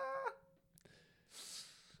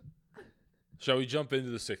 Shall we jump into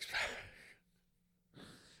the six pack?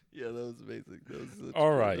 Yeah, that was amazing. That was such All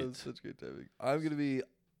great- right. That was such great timing. I'm gonna be.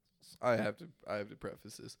 I have to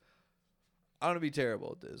preface this. I'm gonna be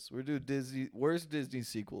terrible at this. We're doing Disney worst Disney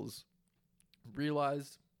sequels.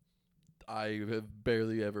 Realized I have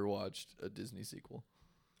barely ever watched a Disney sequel.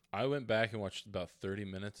 I went back and watched about 30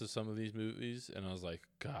 minutes of some of these movies, and I was like,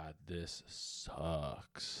 God, this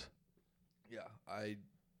sucks. Yeah,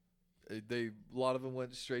 a lot of them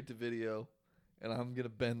went straight to video, and I'm gonna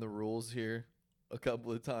bend the rules here a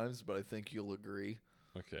couple of times, but I think you'll agree.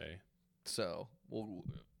 Okay. So we'll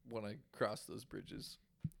when I cross those bridges.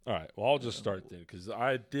 All right. Well, I'll just Yeah. start then because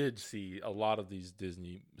I did see a lot of these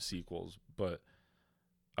Disney sequels, but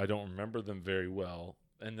I don't remember them very well.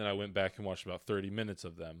 And then I went back and watched about 30 minutes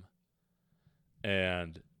of them,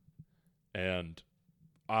 and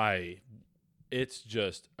it's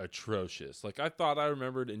just atrocious. Like I thought I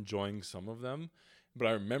remembered enjoying some of them, but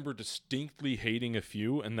I remember distinctly hating a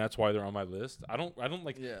few, and that's why they're on my list. I don't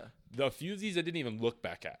like Yeah. the few of these I didn't even look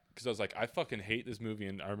back at because I was like, I fucking hate this movie,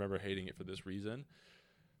 and I remember hating it for this reason.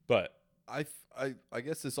 But I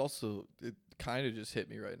guess this also it kind of just hit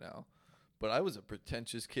me right now, but I was a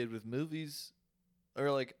pretentious kid with movies,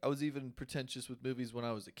 or like I was even pretentious with movies when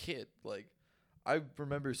I was a kid. Like I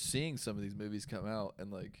remember seeing some of these movies come out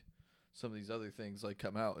and like some of these other things like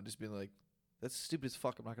come out and just being like, that's stupid as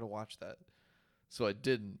fuck. I'm not gonna watch that. So I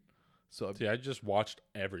didn't. So see, I just watched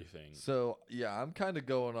everything. yeah, I'm kind of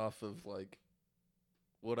going off of like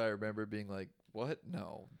what I remember being like What?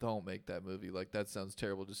 No, don't make that movie. Like, that sounds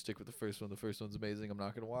terrible. Just stick with the first one. The first one's amazing. I'm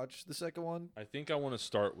not going to watch the second one. I think I want to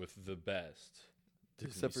start with the best Disney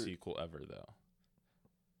Except for- sequel ever, though.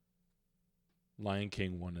 Lion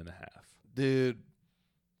King 1.5. Dude,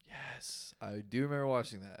 yes. I do remember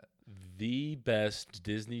watching that. The best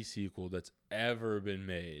Disney sequel that's ever been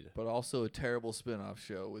made. But also a terrible spin-off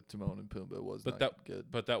show with Timon and Pumbaa was But not good.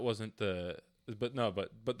 But that wasn't the.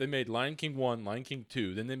 But they made Lion King 1, Lion King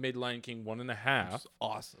 2, then they made Lion King 1.5. Which is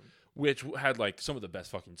awesome. Which had like some of the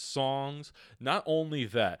best fucking songs. Not only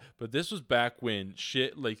that, but this was back when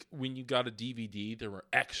shit, like when you got a DVD, there were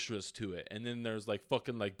extras to it, and then there's like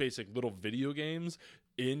fucking like basic little video games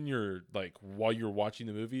in your like while you're watching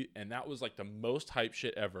the movie, and that was like the most hype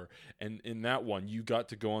shit ever. And in that one, you got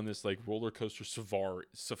to go on this like roller coaster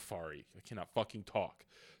safari. I cannot fucking talk.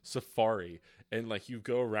 Safari, and like you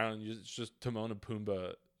go around, and it's just Timon and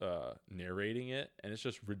Pumbaa narrating it, and it's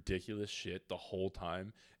just ridiculous shit the whole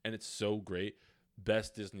time, and it's so great.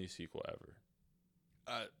 Best Disney sequel ever.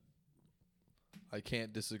 I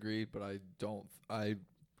can't disagree, but I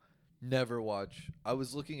never watch. I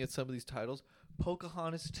was looking at some of these titles.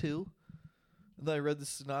 Pocahontas 2. And then I read the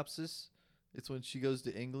synopsis. It's when she goes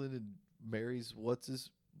to England and marries what's his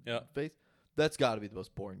face. That's got to be the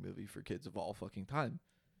most boring movie for kids of all fucking time.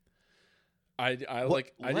 I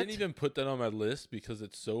What? didn't even put that on my list because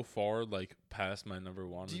it's so far like past my number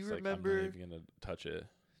one. Do you it's remember- like I'm not even gonna touch it.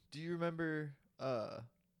 Do you remember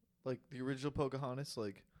like the original Pocahontas,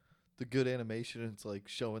 like the good animation, and it's like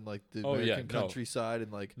showing like the Oh, yeah, American no. countryside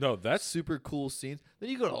and like No, that's super cool scenes. Then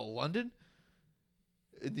you go to London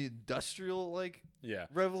in the industrial like yeah.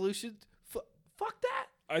 revolution. Fuck that.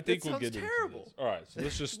 I think That we'll sounds get terrible. into this. All right, so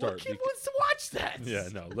let's just What start. kid beca- wants to watch that? Yeah,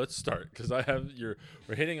 no, let's start because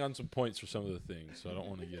we're hitting on some points for some of the things, so I don't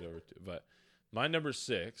want to get over to. But my number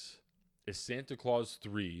 6 is Santa Claus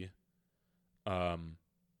 3.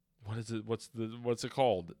 What is it? What's it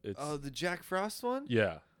called? It's Oh, the Jack Frost one?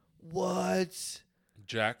 yeah. What?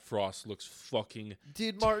 Jack Frost looks fucking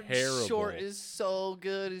Dude, Martin terrible. Short is so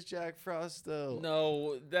good as Jack Frost, though.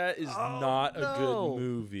 no. That is Oh, not a no. good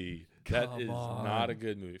movie. That Come is on. not a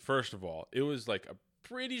good movie. First of all, it was like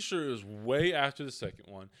pretty sure it was way after the second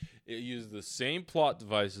one. It used the same plot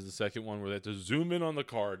device as the second one, where they had to zoom in on the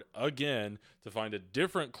card again to find a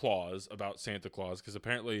different clause about Santa Claus, because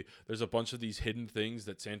apparently there's a bunch of these hidden things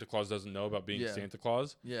that Santa Claus doesn't know about being Yeah. Santa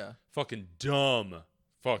Claus. Yeah. Fucking dumb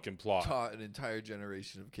fucking plot. Taught an entire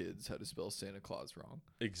generation of kids how to spell Santa Claus wrong.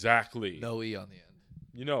 Exactly. No E on the end.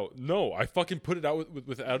 You know, no, I fucking put it out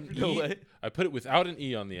without an No E. way. I put it without an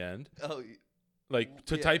E on the end, Oh, like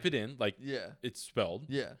to Yeah. type it in, like yeah. it's spelled,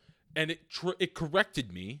 Yeah. and it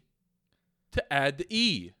corrected me to add the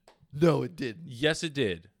E. No, it didn't. Yes, it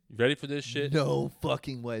did. You ready for this shit? No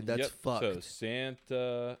fucking way. That's Yep. fucked. So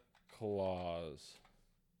Santa Claus.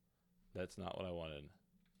 That's not what I wanted.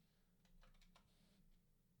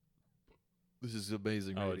 This is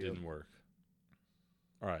amazing Oh, it radio. didn't work.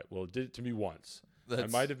 All right. Well, it did it to me once.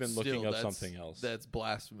 That's might have been looking still- up that's- something else. That's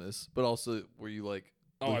blasphemous. But also, were you like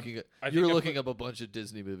Oh, looking at? I You think were I looking put- up a bunch of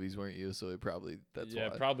Disney movies, weren't you? So it probably that's yeah,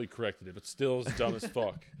 why. probably corrected it, but still it's dumb as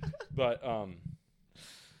fuck. But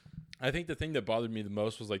I think the thing that bothered me the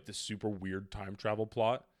most was like the super weird time travel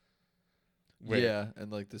plot. where- Yeah,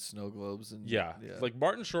 and like the snow globes and Yeah. Like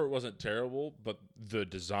Martin Short wasn't terrible, but the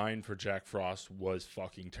design for Jack Frost was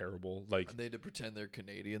fucking terrible. Like and they had to pretend they're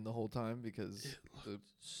Canadian the whole time because the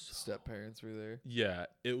step parents were there. yeah,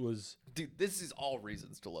 it was Dude, this is all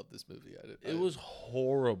reasons to love this movie. it was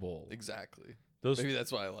horrible. exactly. Those Maybe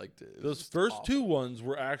that's why I liked it. It was those just first awful. two ones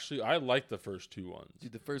were actually I liked the first two ones.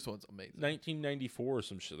 Dude, the first one's amazing. 1994 or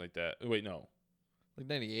some shit like that. Wait, no. Like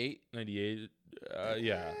 98. 98.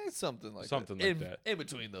 Yeah. Something like Something that. like that. In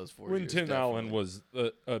between those 4 When years. Tim Allen definitely.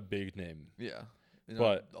 was a big name. Yeah. You know,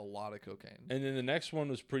 But- a lot of cocaine. And then the next one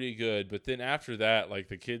was pretty good, but then after that, like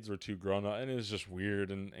the kids were too grown up, and it was just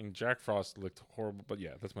weird. And Jack Frost looked horrible, but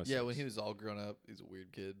yeah, that's my Yeah, six. when he was all grown up, he's a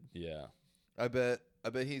weird kid. yeah. I bet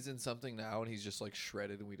he's in something now and he's just like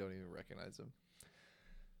shredded and we don't even recognize him.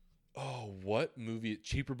 Oh, what movie?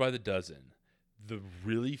 Cheaper by the Dozen. The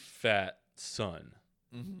really fat son.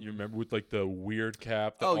 Mm-hmm. You remember with like the weird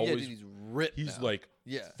cap? That Oh yeah, always, dude, he's ripped. he's now. like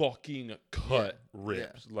yeah. fucking cut Yeah,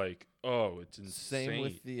 ripped. Like oh, it's insane. Same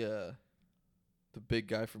with the big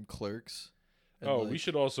guy from Clerks. And, Oh, like- we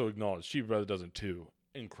should also acknowledge Cheaper by the Dozen 2.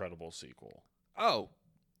 Incredible sequel. Oh,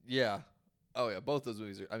 yeah. Oh yeah, both those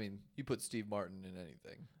movies are. I mean, you put Steve Martin in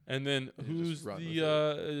anything. And then And you who's just run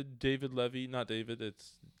the David Levy? Not David.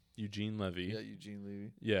 It's Eugene Levy. Yeah, Eugene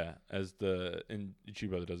Levy. Yeah, as the in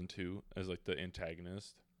Cheaper by the Dozen 2 as like the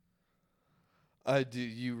antagonist. I do.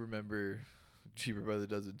 You remember Cheaper by the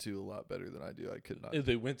Dozen 2 a lot better than I do. I could not.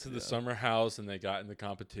 They went to the summer house and they got in the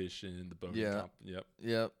competition. The boating Yep.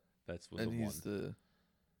 Yep. That's and the he's one.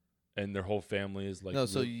 And their whole family is like. No,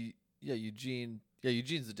 so Eugene. Yeah,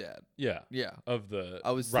 Eugene's the dad. Yeah. Yeah. Of the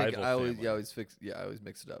I was rival thinking, family. I always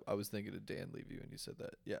mix it up. I was thinking of Dan Levy when you said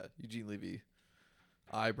that. Yeah, Eugene Levy,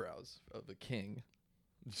 eyebrows of a king.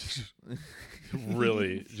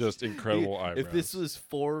 Really, just incredible eyebrows. If this was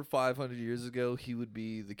 400 or 500 years ago, he would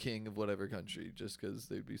be the king of whatever country, just because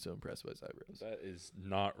they'd be so impressed by his eyebrows. That is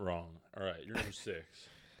not wrong. All right, you're number 6.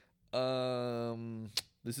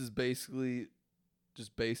 This is basically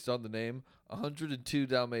just based on the name. 102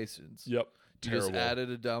 Dalmatians. Yep. You Terrible. just added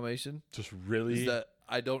a Dalmatian. Just really. Is that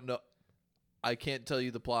I don't know. I can't tell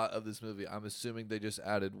you the plot of this movie. I'm assuming they just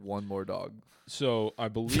added one more dog. So I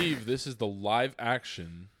believe this is the live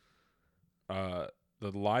action. The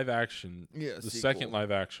sequel. second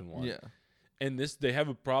live action one. Yeah. And this, they have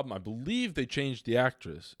a problem. I believe they changed the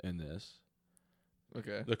actress in this.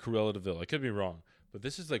 Okay. The Cruella de Vil. I could be wrong, but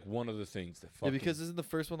this is like one of the things that. Yeah, because isn't the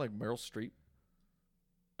first one like Meryl Streep?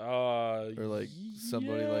 Or like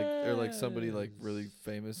somebody somebody like really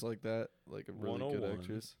famous like that, like a really good 101.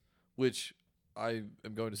 actress. Which I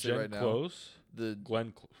am going to say Jen right now. Close. The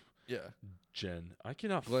Glenn. yeah. Jen. I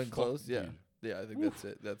cannot. Glenn fuck Close. Yeah. dude. Yeah, I think that's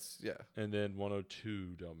it. That's yeah. And then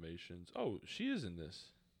 102 Dalmatians. Oh, she is in this.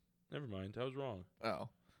 Never mind. I was wrong. Oh.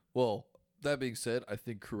 Well, that being said, I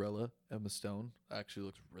think Cruella, Emma Stone, actually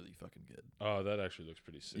looks really fucking good. Oh, that actually looks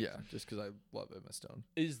pretty sick. Yeah, just because I love Emma Stone.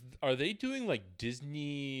 Are they doing like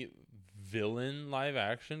Disney villain live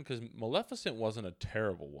action? Because Maleficent wasn't a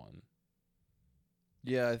terrible one.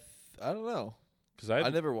 Yeah, I don't know. Because I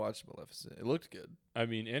never watched Maleficent. It looked good. I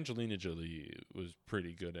mean, Angelina Jolie was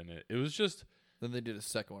pretty good in it. It was just. Then they did a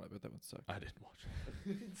second one. I bet that one sucked. I didn't watch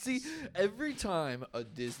it. See, every time a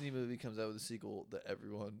Disney movie comes out with a sequel,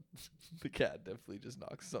 the cat definitely just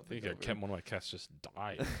knocks I something think over. one of my cats just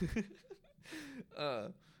died.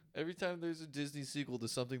 Every time there's a Disney sequel to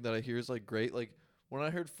something that I hear is like great, like when I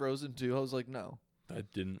heard Frozen 2, I was like, no. I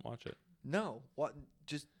didn't watch it. No. What?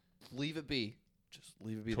 Just leave it be. Just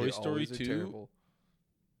leave it be. Toy They Story always are 2? terrible.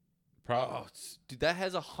 Dude, that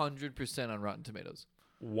has 100% on Rotten Tomatoes.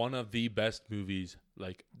 One of the best movies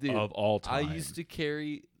Dude, of all time. I used to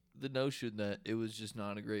carry the notion that it was just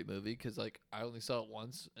not a great movie because like I only saw it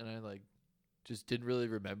once and I like just didn't really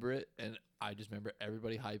remember it, and I just remember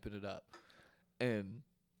everybody hyping it up, and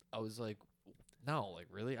I was like, no, like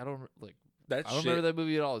really, I don't remember that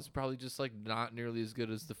movie at all. It's probably just like not nearly as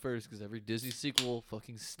good as the first because every Disney sequel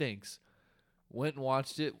fucking stinks. Went and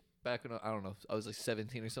watched it back when I don't know, I was like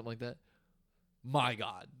 17 or something like that. My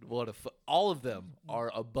God, what all of them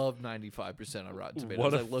are above 95% on Rotten Tomatoes.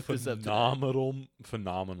 What a I looked this up today.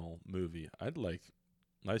 phenomenal movie.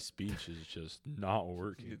 My speech is just not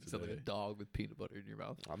working You sound like a today. dog with peanut butter in your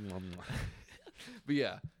mouth. Um, But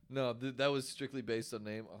yeah, no, that was strictly based on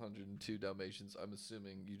name 102 Dalmatians. I'm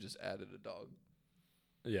assuming you just added a dog.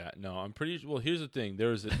 yeah, no, I'm pretty. Well, here's the thing.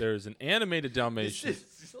 There's an animated Dalmatian.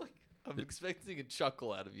 I'm expecting a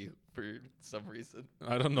chuckle out of you for some reason.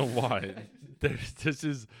 I don't know why. There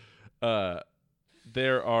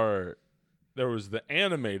was the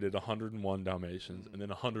animated 101 Dalmatians and then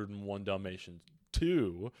 101 Dalmatians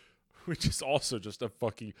 2, which is also just a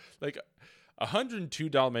fucking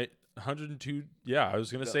 102. Yeah, I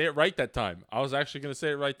was gonna say it right that time. I was actually gonna say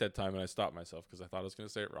it right that time, and I stopped myself because I thought I was gonna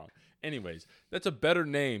say it wrong. Anyways, that's a better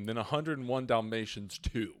name than 101 Dalmatians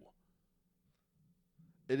 2.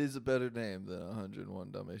 It is a better name than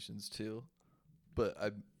 101 Dalmatians 2, but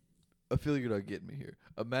I feel like you're not getting me here.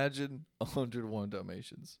 Imagine 101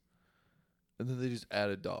 Dalmatians, and then they just add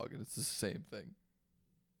a dog, and it's the same thing.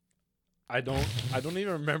 I don't even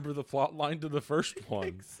remember the plot line to the first one.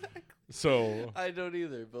 Exactly. So I don't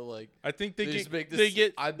either, but like I think They they just make get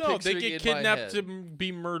this- I'm they picturing get in my kidnapped head. to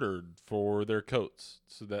be murdered for their coats,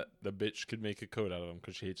 so that the bitch could make a coat out of them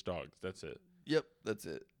because she hates dogs. That's it. yep, that's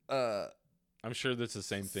it. I'm sure that's the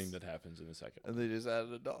same thing that happens in the second one. And they just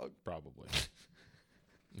added a dog. Probably.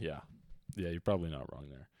 Yeah, you're probably not wrong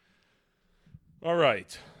there. All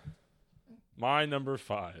right, my number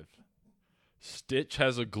 5. Stitch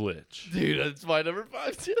has a glitch. Dude, that's my number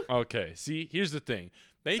 5 too. Okay, see, here's the thing.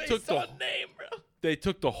 They Based took the on name, bro. They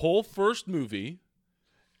took the whole first movie,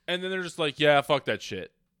 and then they're just like, yeah, fuck that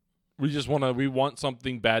shit. We want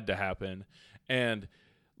something bad to happen. And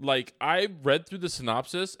like, I read through the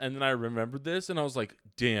synopsis, and then I remembered this, and I was like,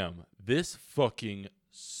 damn, this fucking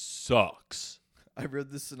sucks. I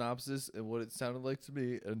read the synopsis and what it sounded like to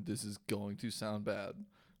me, and this is going to sound bad,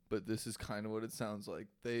 but this is kind of what it sounds like.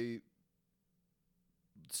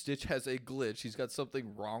 Stitch has a glitch. He's got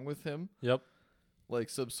something wrong with him. Yep. like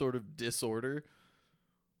some sort of disorder.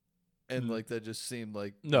 And like that just seemed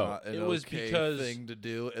like No, not an it was okay because- thing to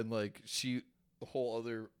do. And like the whole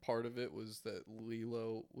other part of it was that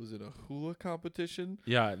Lilo was in a hula competition.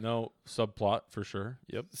 Yeah, no subplot for sure.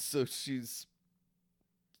 Yep. So she's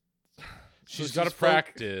Got to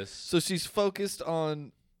practice. So she's focused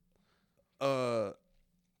on a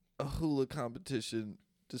hula competition,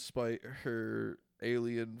 despite her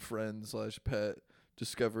alien friend / pet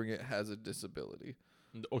discovering it has a disability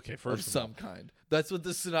Okay, of first of all. some kind. That's what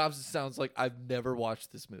the synopsis sounds like. I've never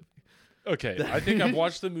watched this movie. Okay, I think I've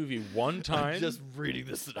watched the movie one time. I'm just reading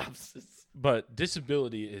the synopsis. But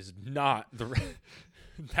disability is not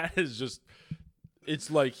that is just,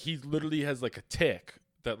 it's like he literally has like a tick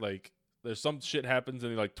that like there's some shit happens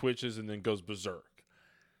and he like twitches and then goes berserk.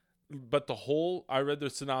 But I read the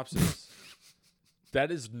synopsis.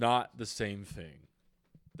 That is not the same thing.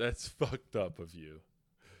 That's fucked up of you.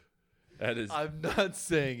 That is. I'm not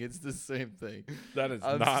saying it's the same thing. That is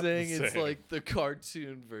I'm not saying the it's same. like the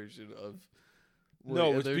cartoon version of.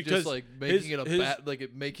 No, it's they're because just like making his- it a bad,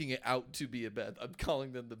 like making it out to be a bad. I'm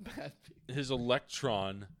calling them the bad people. his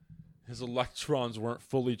electrons weren't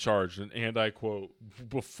fully charged, and I quote,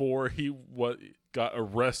 before he got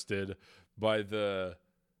arrested by the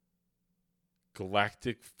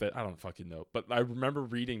galactic I don't fucking know, but I remember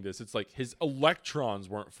reading this. It's like his electrons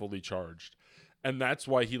weren't fully charged, and that's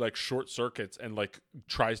why he like short circuits and like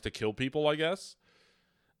tries to kill people, I guess.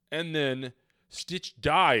 And then Stitch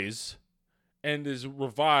dies and is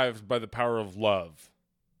revived by the power of love.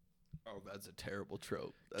 Oh, that's a terrible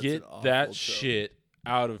trope. That's Get an awful that trope. shit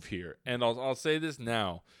out of here. And I'll say this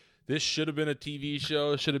now. This should have been a TV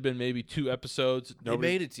show. It should have been maybe 2 episodes. They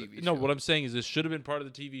made a TV show. No, what I'm saying is this should have been part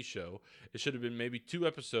of the TV show. It should have been maybe 2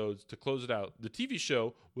 episodes to close it out. The TV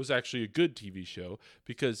show was actually a good TV show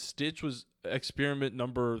because Stitch was experiment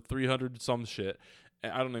number 300 some shit.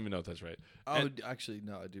 And I don't even know if that's right. Oh, actually,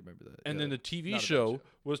 no, I do remember that. And Yeah. then the TV Not a bad show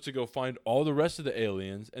was to go find all the rest of the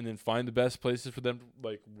aliens and then find the best places for them to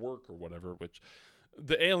like work or whatever. Which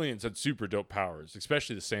the aliens had super dope powers,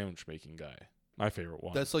 especially the sandwich making guy, my favorite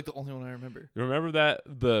one. That's like the only one I remember. You remember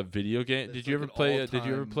the video game? That's Did you like ever an play? Did you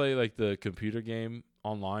ever all-time- play like the computer game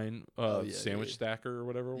online, Oh, yeah, Sandwich yeah. Stacker or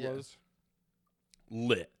whatever it Yeah. was?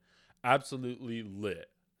 Lit, absolutely lit.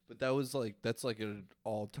 But that's like an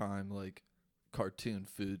all-time like cartoon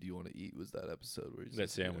food you want to eat was that episode where he's That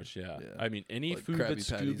just, you know, sandwich, yeah. yeah. I mean, any Like food Krabby that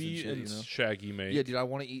Patties and Scooby shit, and you know? Shaggy make. Yeah, dude, I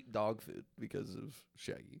want to eat dog food because of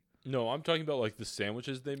Shaggy. No, I'm talking about like the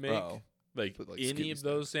sandwiches they make. Oh. Like, But, like, any Scooby of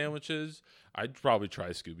those snacks, yeah. sandwiches, I'd probably try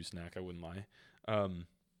Scooby Snack. I wouldn't lie.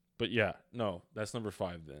 But yeah, no, that's number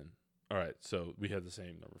 5 then. All right, so we had the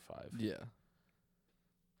same number 5. Yeah.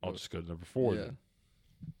 I'll just go to number 4 Yeah. then.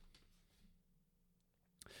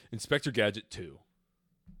 Inspector Gadget 2.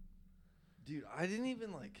 Dude, I didn't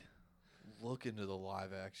even like look into the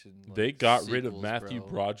live action. Like, They got rid of sequels, Matthew bro.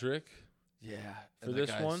 Broderick, Yeah, for and that this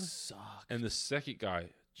guy one, sucked. and the second guy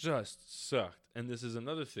just sucked. And this is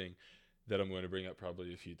another thing that I'm going to bring up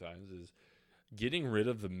probably a few times is getting rid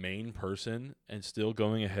of the main person and still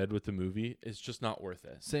going ahead with the movie is just not worth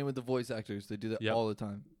it. Same with the voice actors; they do that Yep. all the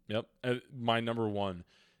time. Yep. My number 1,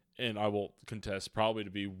 and I will contest probably to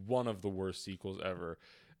be one of the worst sequels ever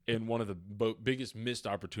and one of the biggest missed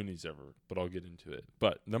opportunities ever, but I'll get into it.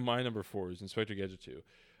 But my number 4 is Inspector Gadget 2.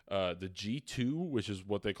 The G2, which is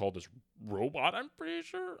what they call this robot, I'm pretty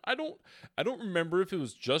sure. I don't remember if it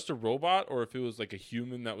was just a robot or if it was like a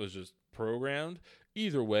human that was just programmed.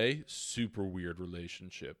 Either way, super weird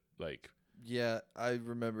relationship. Like Yeah, I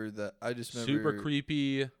remember that. I just remember super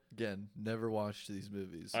creepy. Again, never watched these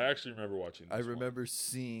movies. I actually remember watching this I one. remember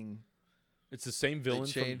seeing It's the same they villain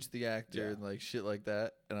changed the actor yeah. and like shit like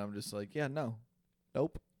that, and I'm just like, yeah,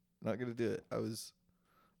 nope, not gonna do it.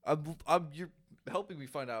 You're helping me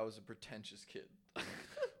find out I was a pretentious kid.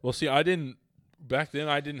 Well, see, back then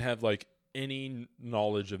I didn't have like any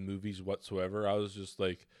knowledge of movies whatsoever. I was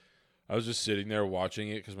just sitting there watching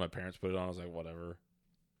it because my parents put it on. I was like, whatever.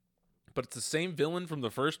 But it's the same villain from the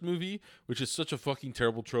first movie, which is such a fucking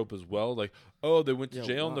terrible trope as well. Like, oh, they went to Yeah,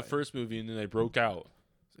 jail in the why? first movie and then they broke out.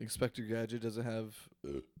 Inspector Gadget doesn't have.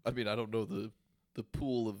 I mean, I don't know the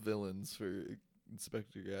pool of villains for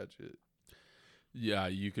Inspector Gadget. Yeah,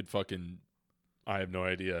 you could fucking. I have no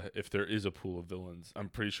idea if there is a pool of villains. I'm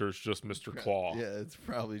pretty sure it's just Mr. Claw. Yeah, it's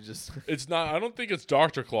probably just. It's not. I don't think it's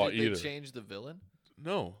Dr. Claw Did either. they change the villain?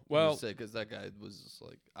 No. Well, because that guy was just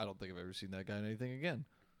like, I don't think I've ever seen that guy in anything again.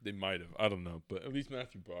 they might have. I don't know, but at least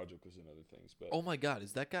Matthew Broderick was in other things. But Oh my God,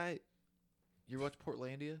 is that guy? You ever watch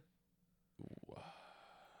Portlandia?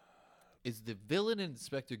 Is the villain in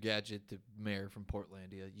Inspector Gadget the mayor from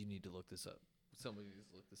Portlandia? You need to look this up. Somebody needs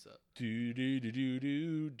to look this up. Doing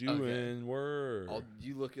work.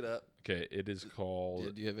 You look it up. Okay, it is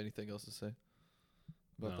called. Do you have anything else to say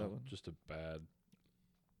about that one? Just a bad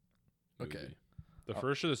movie. Okay. The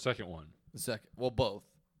first or the second one? The second. Well, both.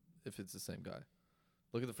 If it's the same guy.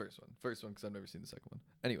 Look at the first one. First one, because I've never seen the second one.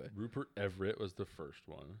 Anyway. Rupert Everett was the first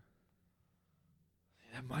one.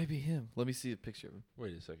 That might be him. Let me see a picture of him.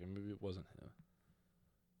 Wait a second. Maybe it wasn't him.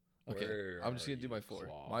 Okay. Where I'm just going are to do my you, 4.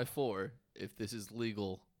 Claw? My 4, if this is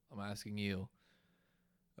legal, I'm asking you.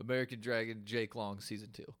 American Dragon, Jake Long, Season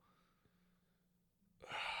 2.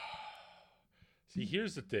 See,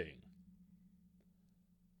 here's the thing.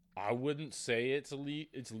 I wouldn't say it's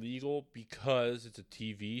legal because it's a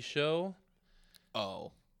TV show.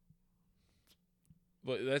 Oh.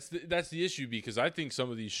 But that's the issue, because I think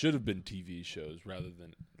some of these should have been TV shows rather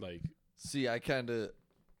than like. See, I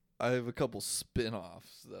have a couple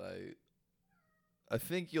spin-offs that I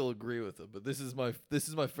think you'll agree with them, but this is my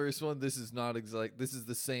first one. This is not this is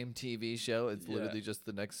the same TV show. It's literally just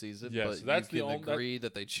the next season. Yeah, but so that's you can agree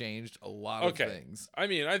that they changed a lot of things. I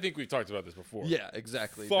mean, I think we've talked about this before. Yeah,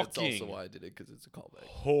 exactly. That's also why I did it, because it's a callback.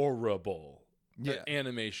 Horrible. Yeah.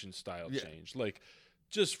 Animation style change. Like,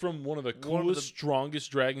 just from one of the One of coolest, the-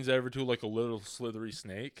 strongest dragons ever to like a little slithery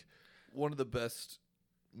snake. One of the best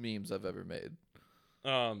memes I've ever made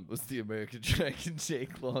Um, was the American Dragon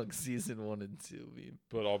Jake Long Season 1 and 2 meme.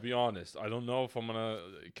 but I'll be honest, I don't know if I'm gonna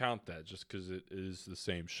count that just because it is the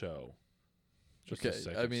same show. Just the Okay,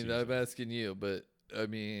 second I mean, season. I'm asking you, but I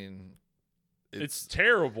mean, It's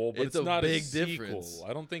terrible, but it's it's a not big a sequel. difference.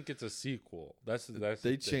 I don't think it's a sequel. That's they the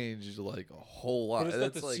thing. changed like a whole lot. But it's not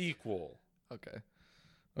That's the like, sequel. Okay.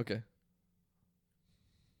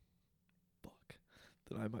 Fuck.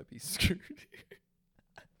 Then I might be screwed.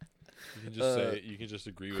 You can just say you can just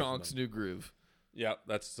agree Kronk's with New Groove. Yeah,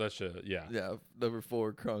 that's such a Yeah, number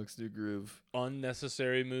 4, Kronk's New Groove.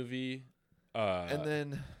 unnecessary movie. And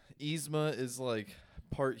then Yzma is like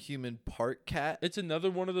part human, part cat. It's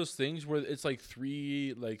another one of those things where it's like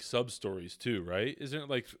 3 like sub stories too, right? Isn't it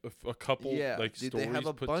like a couple like dude, stories they have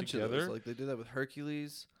a put bunch together? of those. Like they did that with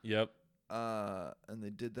Hercules. Yep, And they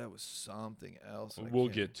did that with something else. and I we'll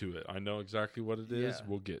can't- get to it. I know exactly what it is. Yeah.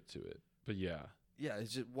 We'll get to it. But yeah, Yeah,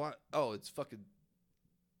 it's just what? Oh, it's fucking.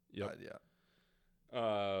 yep. Yeah.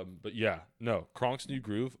 But yeah, no. Kronk's New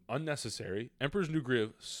Groove, unnecessary. Emperor's New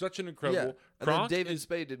Groove, such an incredible. And then Kronk David is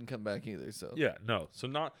Spade didn't come back either. So yeah, no. So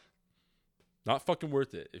not fucking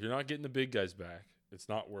worth it. If you're not getting the big guys back, it's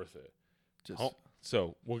not worth it. just.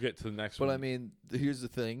 So we'll get to the next But one. I mean, here's the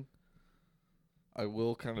thing. I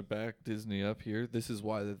will kind of back Disney up here. This is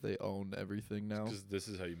why that they own everything now. because this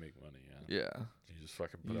is how you make money. Yeah, Yeah, you just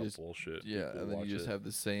fucking put You out just- bullshit. yeah, people and then watch you just it. have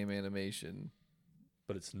the same animation.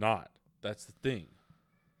 But it's not. That's the thing.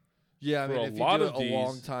 Yeah, I For mean, a if lot you do of it a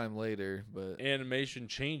long these- time later, but Animation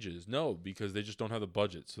changes. No, because they just don't have the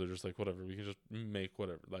budget. So they're just like, whatever. We can just make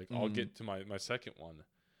whatever. Like, I'll Mhm. get to my second one.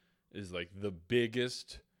 Is like the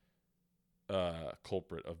biggest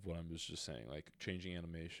culprit of what I was just saying. Like changing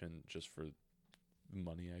animation just for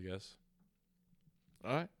money, I guess.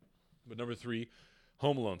 all right. But number 3,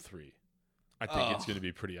 Home Alone 3. I think it's Oh. going to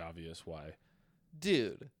be pretty obvious why.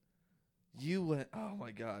 Dude, you went. Oh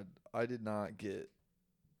my god, I did not get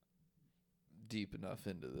deep enough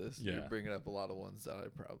into this. You're Yeah. bringing up a lot of ones that I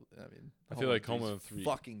probably. I mean, I feel like Home 3's Alone 3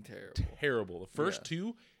 fucking terrible. Terrible. The first Yeah.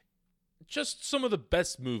 2, just some of the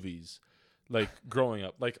best movies, like growing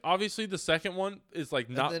up. Like obviously the second one is like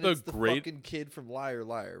not and then the it's great. fucking kid from Liar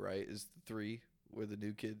Liar, right? Is the 3 where the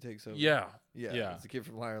new kid takes over? Yeah, yeah, yeah. It's the kid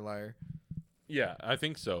from Liar Liar. yeah, I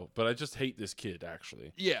think so. But I just hate this kid.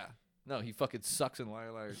 Actually, Yeah. No, he fucking sucks in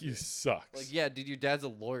Liar Liar. he too. sucks. Like, yeah, dude, your dad's a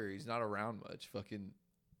lawyer. He's not around much. Fucking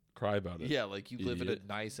Cry about it. yeah, like you live in a Idiot.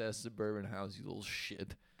 nice ass suburban house, you little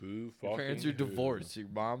shit. Boo. Your parents fucking are who. divorced. Your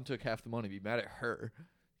mom took half the money. Be mad at her,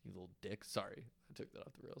 you little dick. Sorry, I took that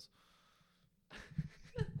off the rails.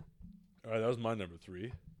 All right, that was my number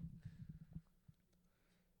 3.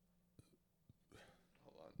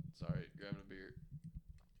 Hold on, sorry, grabbing a beer.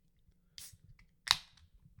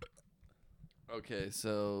 Okay,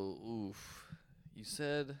 so oof, you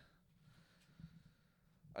said.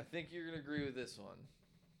 I think you're gonna agree with this one.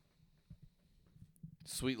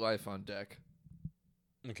 Sweet Life on Deck.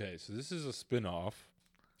 Okay, so this is a spin-off.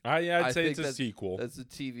 I'd say think it's a sequel. That's the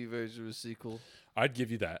TV version of a sequel. I'd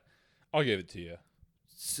give you that. I'll give it to you.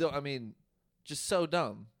 So I mean, just so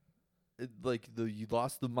dumb. You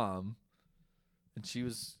lost the mom, and she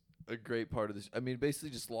was a great part of this. I mean, basically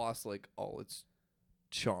just lost like all its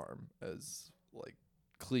charm, as like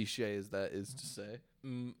cliche as that is to say.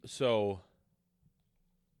 So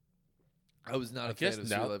I was not I a fan guess of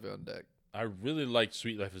now- Sweet Life on Deck. I really liked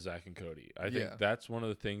Sweet Life of Zach and Cody. I think Yeah. that's one of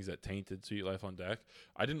the things that tainted Sweet Life on Deck.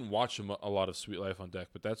 I didn't watch a lot of Sweet Life on Deck,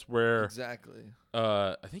 but that's where Exactly.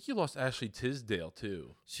 I think you lost Ashley Tisdale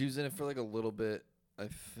too, She was in it for like a little bit, I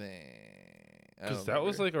think. I because don't that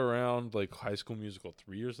was remember. like around like High School Musical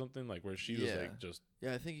 3 or something, like where she was Yeah. like just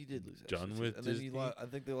Yeah, I think he did lose. done Ashley with Tisdale. And Disney. then I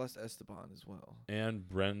think they lost Esteban as well. and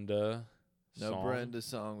Brenda. No, Song. Brenda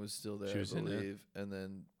Song was still there, She was I in it. believe. And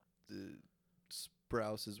then the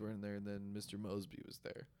Sprouses were in there, and then Mr. Mosby was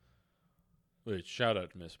there. Wait, shout out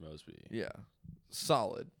to Miss Mosby. Yeah.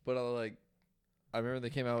 Solid. But I remember they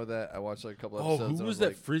came out with that. I watched like a couple Oh, episodes. who and I was that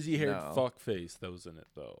like, frizzy haired no. fuck face that was in it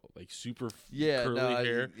though? Like super Yeah, curly no,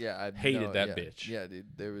 hair. I Hated no, that yeah. bitch. Yeah,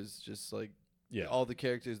 dude. There was just like Yeah. all the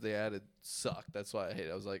characters they added sucked. That's why I hate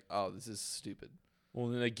it. I was like, oh, this is stupid. Well,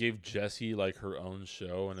 then they gave Jessie like her own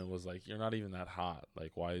show, and it was like, you're not even that hot.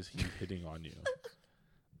 Like, why is he hitting on you?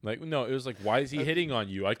 Like, no, it was like, why is he hitting on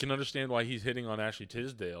you? I can understand why he's hitting on Ashley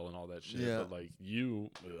Tisdale and all that shit, Yeah. but like,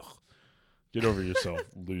 get over yourself,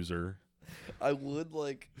 loser. I would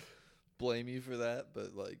like blame you for that,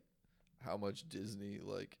 but like how much Disney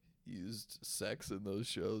like used sex in those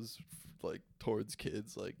shows like towards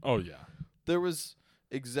kids. Like Oh yeah, there was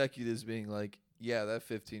executives being like, yeah, that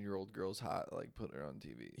 15-year-old girl's hot, like put her on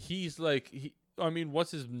TV. he's like, I mean,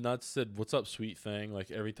 what's his nuts said? What's up, sweet thing? Like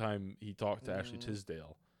every time he talked to Ashley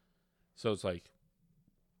Tisdale, so it's like,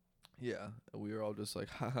 Yeah, and we were all just like,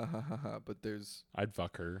 ha ha ha ha ha. But there's I'd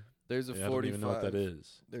fuck her. a I don't 45. even know what that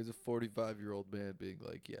is. There's a 45-year-old man being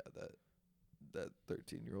like, yeah, that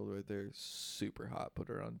 13-year-old right there is super hot. Put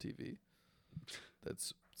her on TV.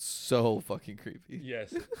 That's so fucking creepy.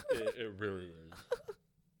 Yes, it really is.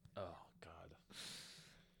 Oh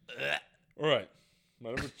God. All right, my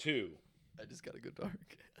number 2, I just gotta go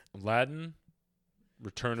dark. Aladdin,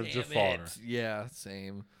 Return of Jafar. Yeah,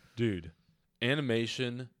 same. Dude,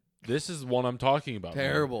 animation. This is one I'm talking about. man.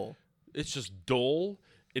 Terrible. It's just dull.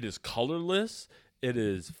 It is colorless. It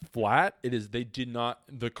is flat. It is. They did not.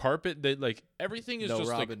 The carpet. They like everything is No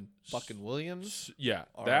just Robin like fucking Williams. Yeah,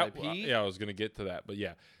 that. R.I.P.? Yeah, I was gonna get to that, but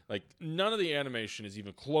yeah, like none of the animation is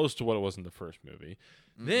even close to what it was in the first movie.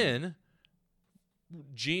 Then,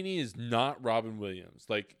 Genie is not Robin Williams.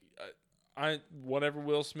 Like, whatever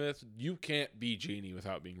Will Smith, you can't be Genie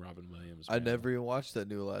without being Robin Williams. I man. never even watched that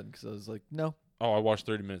new Aladdin because I was like, no. Oh, I watched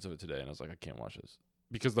 30 minutes of it today, and I was like, I can't watch this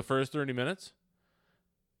because the first 30 minutes,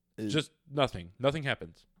 just nothing. Nothing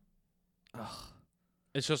happens. Ugh.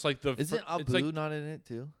 It's just like the. Isn't Abu it's like, not in it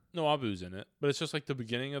too? no, Abu's in it, but it's just like the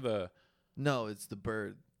beginning of the No, it's the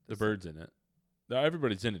bird. bird's in it. No,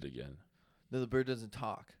 everybody's in it again. No, the bird doesn't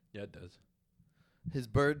talk. Yeah, it does. His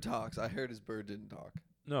bird talks. I heard his bird didn't talk.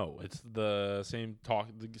 No, it's the same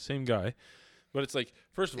same guy, but it's like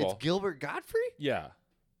first of It's all, Gilbert Godfrey? yeah,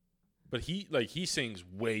 but he sings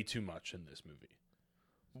way too much in this movie.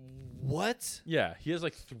 What? Yeah, he has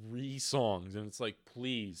like 3 songs, and it's like,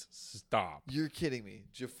 please stop. You're kidding me.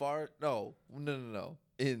 Jafar? No.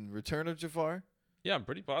 In Return of Jafar? Yeah, I'm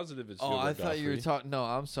pretty positive it's. Oh, Gilbert I thought you were Gottfried. talking. No,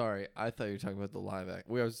 I'm sorry. I thought you were talking about the live act.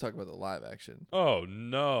 We always talking about the live action. Oh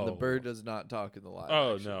no, The bird does not talk in the live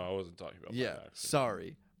Oh action. no, I wasn't talking about. Yeah, live action.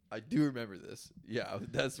 sorry. I do remember this. Yeah,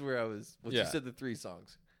 that's where I was. When Yeah. you said the 3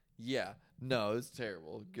 songs. Yeah. No, it's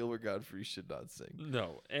terrible. Gilbert Godfrey should not sing.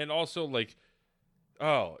 No, and also like,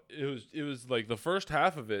 oh, it was like the first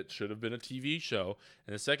half of it should have been a TV show,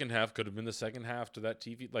 and the second half could have been the second half to that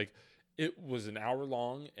TV. Like, it was an hour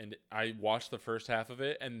long, and I watched the first half of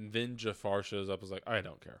it, and then Jafar shows up. I was like, I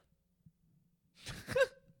don't care.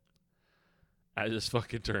 I just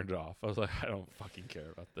fucking turned it off. I was like, I don't fucking care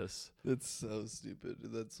about this. That's so stupid.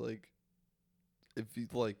 That's like, if you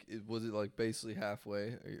like, was it like basically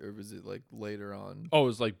halfway, or was it like later on? Oh, it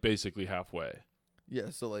was like basically halfway. Yeah,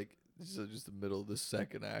 so like, so just the middle of the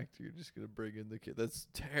second act, you're just gonna bring in the kid. That's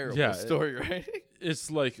terrible Yeah, story writing. It's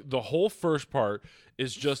like the whole first part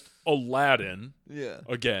is just Aladdin Yeah,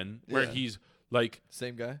 again, where Yeah. he's like,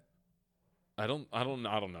 same guy. I don't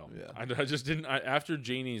know. Yeah. I just didn't. after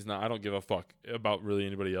Genie's not. I don't give a fuck about really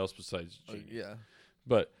anybody else besides Genie. Yeah,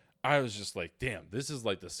 But I was just like, damn, this is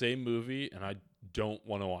like the same movie, and I don't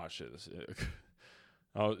want to watch it. It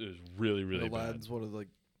was really, really Aladdin's bad. one of like,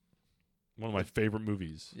 One of my favorite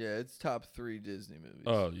movies. yeah, it's top 3 Disney movies.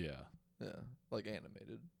 Oh yeah, yeah, like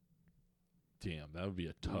animated. damn, that would be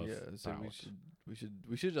a tough. Yeah, so bout.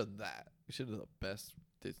 we should have done that. We should have done the best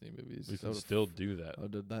Disney movies. We I can would've still do that, I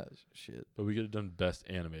did that shit. but we could have done best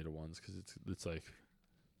animated ones because it's like,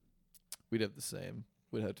 We'd have the same.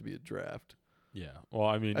 Would have to be a draft. yeah. Well,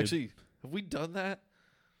 I mean, Actually, have we done that?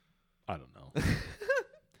 I don't know.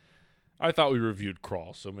 I thought we reviewed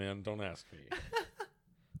Crawl, so man, don't ask me.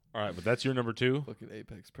 All right, but that's your number 2? Fucking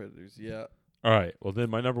apex predators. Yeah. All right, well then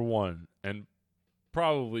my number 1, and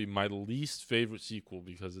probably my least favorite sequel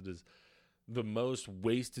because it is the most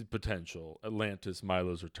wasted potential, Atlantis: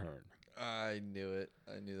 Milo's Return. I knew it.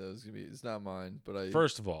 I knew that was gonna be. It's not mine, but I.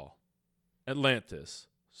 First of all, Atlantis,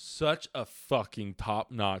 such a fucking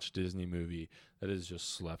top-notch Disney movie that is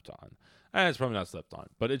just slept on. It's probably not slept on,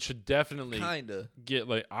 but it should definitely kinda get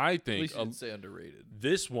like I At think least you didn't say underrated.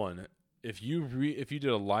 this one. If you did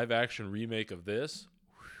a live-action remake of this,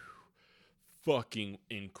 fucking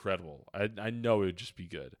incredible. I know it would just be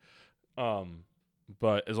good.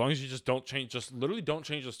 But as long as you just literally don't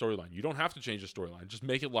change the storyline. You don't have to change the storyline. Just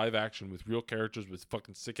make it live action with real characters with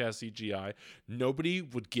fucking sick ass CGI. Nobody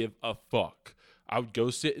would give a fuck. I would go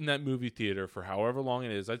sit in that movie theater for however long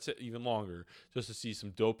it is. I'd sit even longer just to see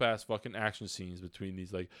some dope ass fucking action scenes between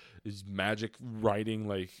these magic riding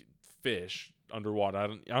like fish underwater. I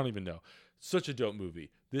don't even know. Such a dope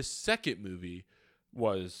movie. This second movie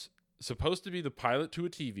was supposed to be the pilot to a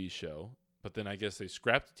TV show, but then I guess they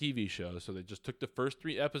scrapped the TV show, so they just took the first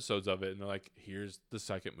 3 episodes of it and they're like, "Here's the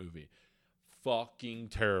second movie." Fucking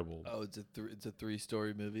terrible. Oh, it's a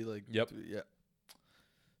 3-story movie. Like, Yep. Yeah.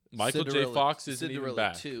 Michael J. Fox isn't even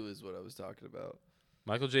back. 2 is what I was talking about.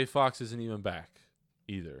 Michael J. Fox isn't even back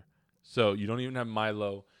either. So you don't even have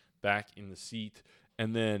Milo back in the seat.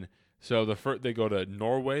 And then so they go to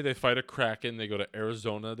Norway, they fight a kraken. They go to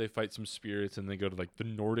Arizona, they fight some spirits, and they go to like the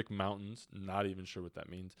Nordic mountains. Not even sure what that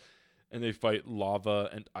means. And they fight lava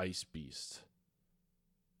and ice beasts.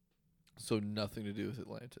 So nothing to do with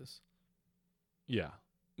Atlantis. Yeah.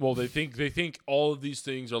 Well, they think all of these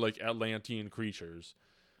things are like Atlantean creatures.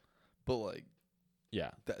 But like, yeah,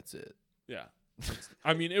 that's it. Yeah.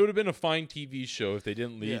 I mean, it would have been a fine TV show if they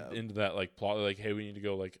didn't lead Yeah. into that like plot, like, hey, we need to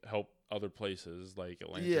go like help other places, like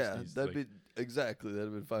Atlantis. Yeah, needs, that'd like, be exactly that'd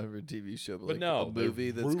have been fine for a TV show, but, But like no, a they movie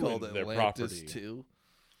that's called ruined their Atlantis property. 2.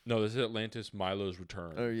 No, this is Atlantis: Milo's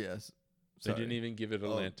Return. Oh yes, They sorry. didn't even give it Oh.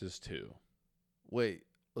 Atlantis 2. Wait,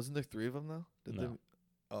 wasn't there 3 of them though? Did No. they?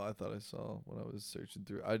 Oh, I thought I saw when I was searching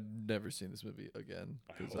through. I'd never seen this movie again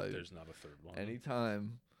I because hope there's not a third one.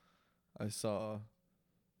 anytime I saw.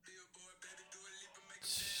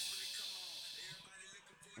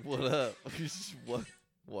 What up? What?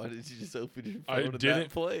 Why did you just open your I phone and didn't- that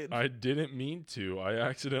played? I didn't mean to. I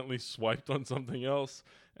accidentally swiped on something else,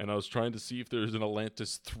 and I was trying to see if there's an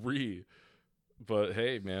Atlantis 3. But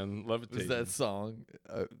hey, man, Levitating. Was that song?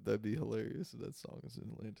 That'd be hilarious if that song is in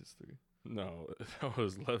Atlantis 3. No, that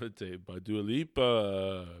was Levitate by Dua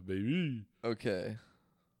Lipa, baby. Okay.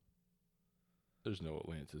 There's no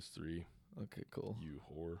Atlantis 3, Okay, cool. you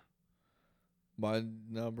whore. My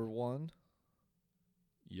number 1,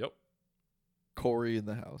 Yep. Corey in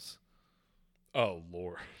the House. Oh,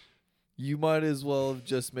 Lord. You might as well have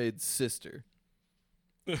just made Sister.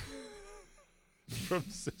 From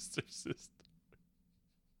Sister.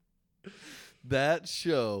 That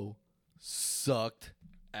show sucked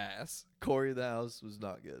ass. Corey in the House was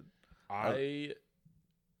not good. I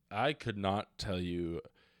could not tell you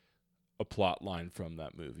a plot line from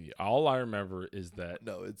that movie. All I remember is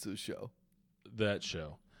No, it's a show. that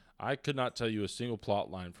show. I could not tell you a single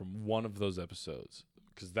plot line from one of those episodes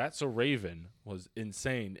because That's So Raven was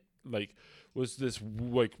insane. Like, was this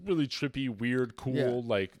like really trippy, weird, cool, Yeah.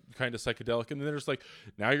 like kind of psychedelic, and then there's like,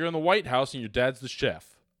 now you're in the White House and your dad's the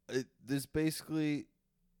chef. This basically,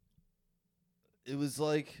 it was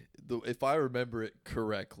like, if I remember it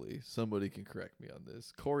correctly, somebody can correct me on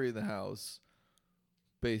this. Corey in the House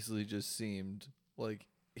basically just seemed like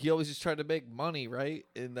he always just tried to make money, right?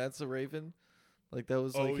 And That's a Raven. Like that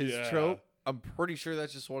was like Oh, his yeah. trope. I'm pretty sure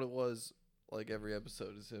that's just what it was. Like every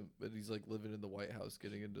episode is him, but he's like living in the White House,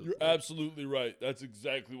 getting into. You're absolutely right. That's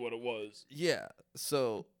exactly what it was. Yeah.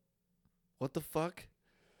 So, what the fuck?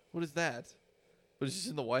 What is that? But it's just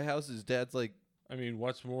in the White House. His dad's like, I mean,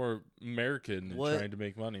 what's more American than What? trying to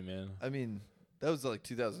make money, man? I mean, that was like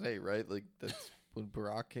 2008, right? Like that's when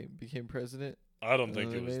Barack became president. I don't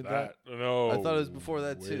think they it was made that. No, I thought it was before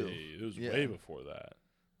that, way. too. It was Yeah. way before that.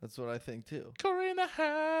 That's what I think too. Corey in the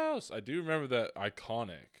House. I do remember that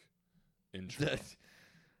iconic intro. That-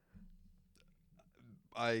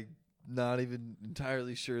 I not even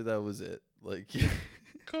entirely sure that was it. Like,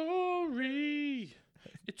 Corey,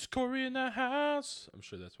 it's Corey in the House. I'm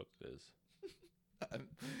sure that's what it is.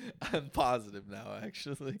 I'm positive now.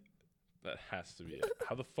 Actually, That has to be it.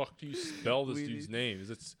 How the fuck do you spell this We dude's need- name? Is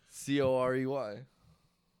it Corey.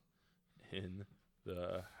 in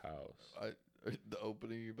the house? The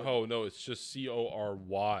opening. You're about Oh no, it's just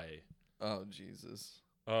Cory. Oh Jesus.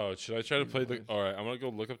 Oh, should I try to Good play the? lord. All right, I'm gonna go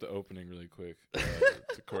look up the opening really quick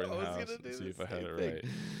to Corey in the I was House gonna and do see the if I had same it right.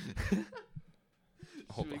 thing.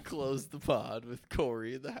 Hold Should we on. close the pod with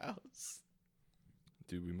Corey in the house?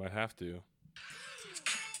 Dude, we might have to. Yeah.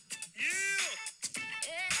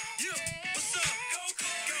 What's up?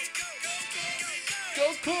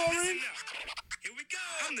 Go, Corey! Listen up. Here we go.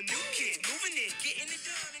 I'm the new kid, moving in, getting it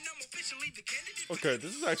done, and I'm officially the candidate. Okay,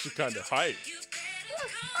 this is actually kind of hype.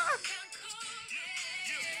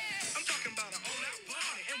 I'm talking about an all-out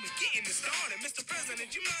party, and we're getting it started. Mr.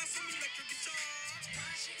 President, you mind some electric guitar?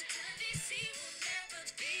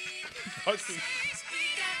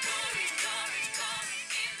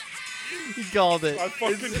 He called it. I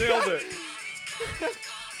fucking nailed it.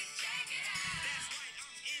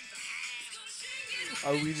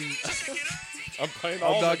 Are we? I'm playing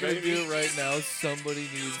all I'm not the gonna baby. do it right now. Somebody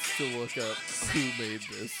needs to look up who made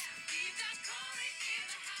this.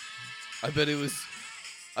 I bet it was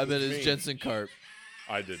me. Jensen Karp.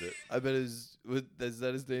 I did it. I bet it was. Is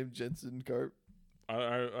that his name, Jensen Karp?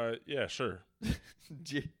 Yeah, sure.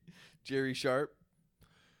 Jerry Sharp.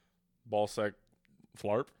 Ballsack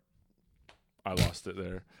Flarp. I lost it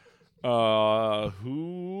there.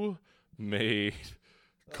 Who made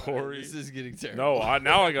Corey? This is getting terrible. No,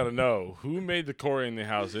 now I gotta know who made the Corey in the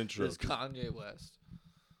House intro. It's Kanye West.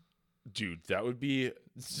 Dude, that would be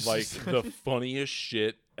like the funniest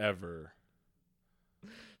shit ever.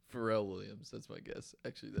 Pharrell Williams. That's my guess.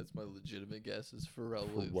 Actually, that's my legitimate guess. Is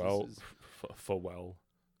Pharrell Williams? Well, This is- Pharrell.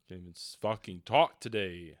 Can't even fucking talk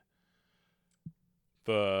today.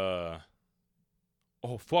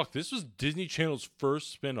 Oh fuck! This was Disney Channel's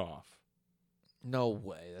first spinoff. No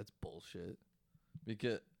way. That's bullshit.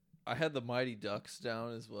 Because I had the Mighty Ducks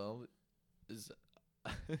down as well. Do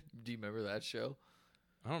you remember that show?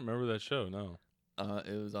 I don't remember that show. No.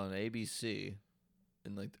 It was on ABC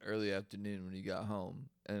in like the early afternoon when you got home,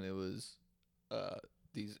 and it was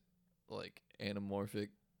these like anamorphic,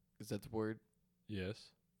 is that the word?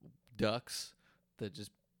 Yes. Ducks that just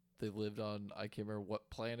they lived on, I can't remember what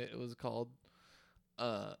planet it was called.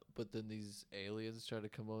 But then these aliens try to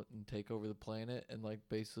come out and take over the planet, and like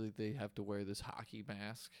basically they have to wear this hockey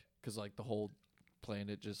mask because like the whole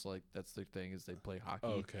planet just like that's their thing is they play hockey.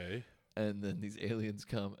 Okay. And then these aliens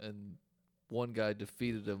come, and one guy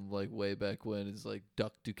defeated him like way back when. It's like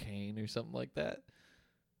Duck Duquesne or something like that.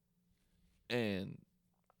 And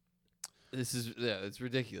this is it's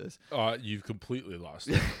ridiculous. You've completely lost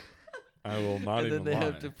it. I will not And even then they lie.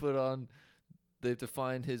 have to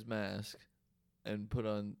find his mask and put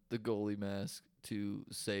on the goalie mask to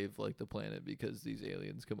save like the planet because these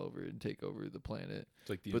aliens come over and take over the planet. It's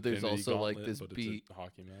like the but there's Infinity also, like, Gauntlet, this but beat- it's a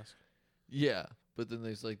hockey mask. Yeah, but then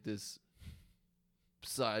there's like this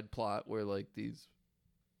side plot where like these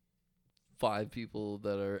 5 people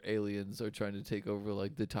that are aliens are trying to take over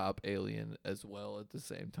like the top alien as well at the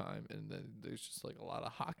same time, and then there's just like a lot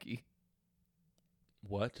of hockey.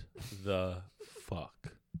 What the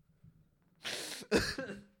fuck?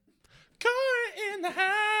 Corey in the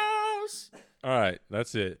house. All right,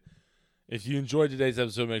 that's it. If you enjoyed today's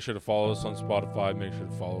episode, make sure to follow us on Spotify. Make sure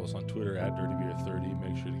to follow us on Twitter at DirtyBeer30.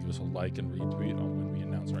 Make sure to give us a like and retweet on when we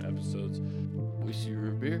announce our episodes. Wish you were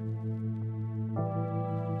a beer.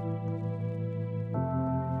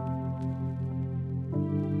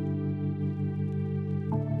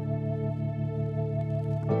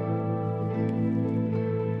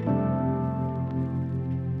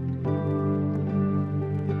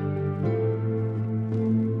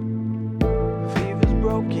 Fever's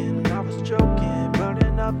broken, I was joking,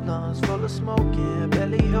 burning up lungs full of smoking,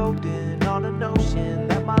 belly holding on a notion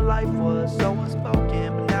that my life was so unspoken.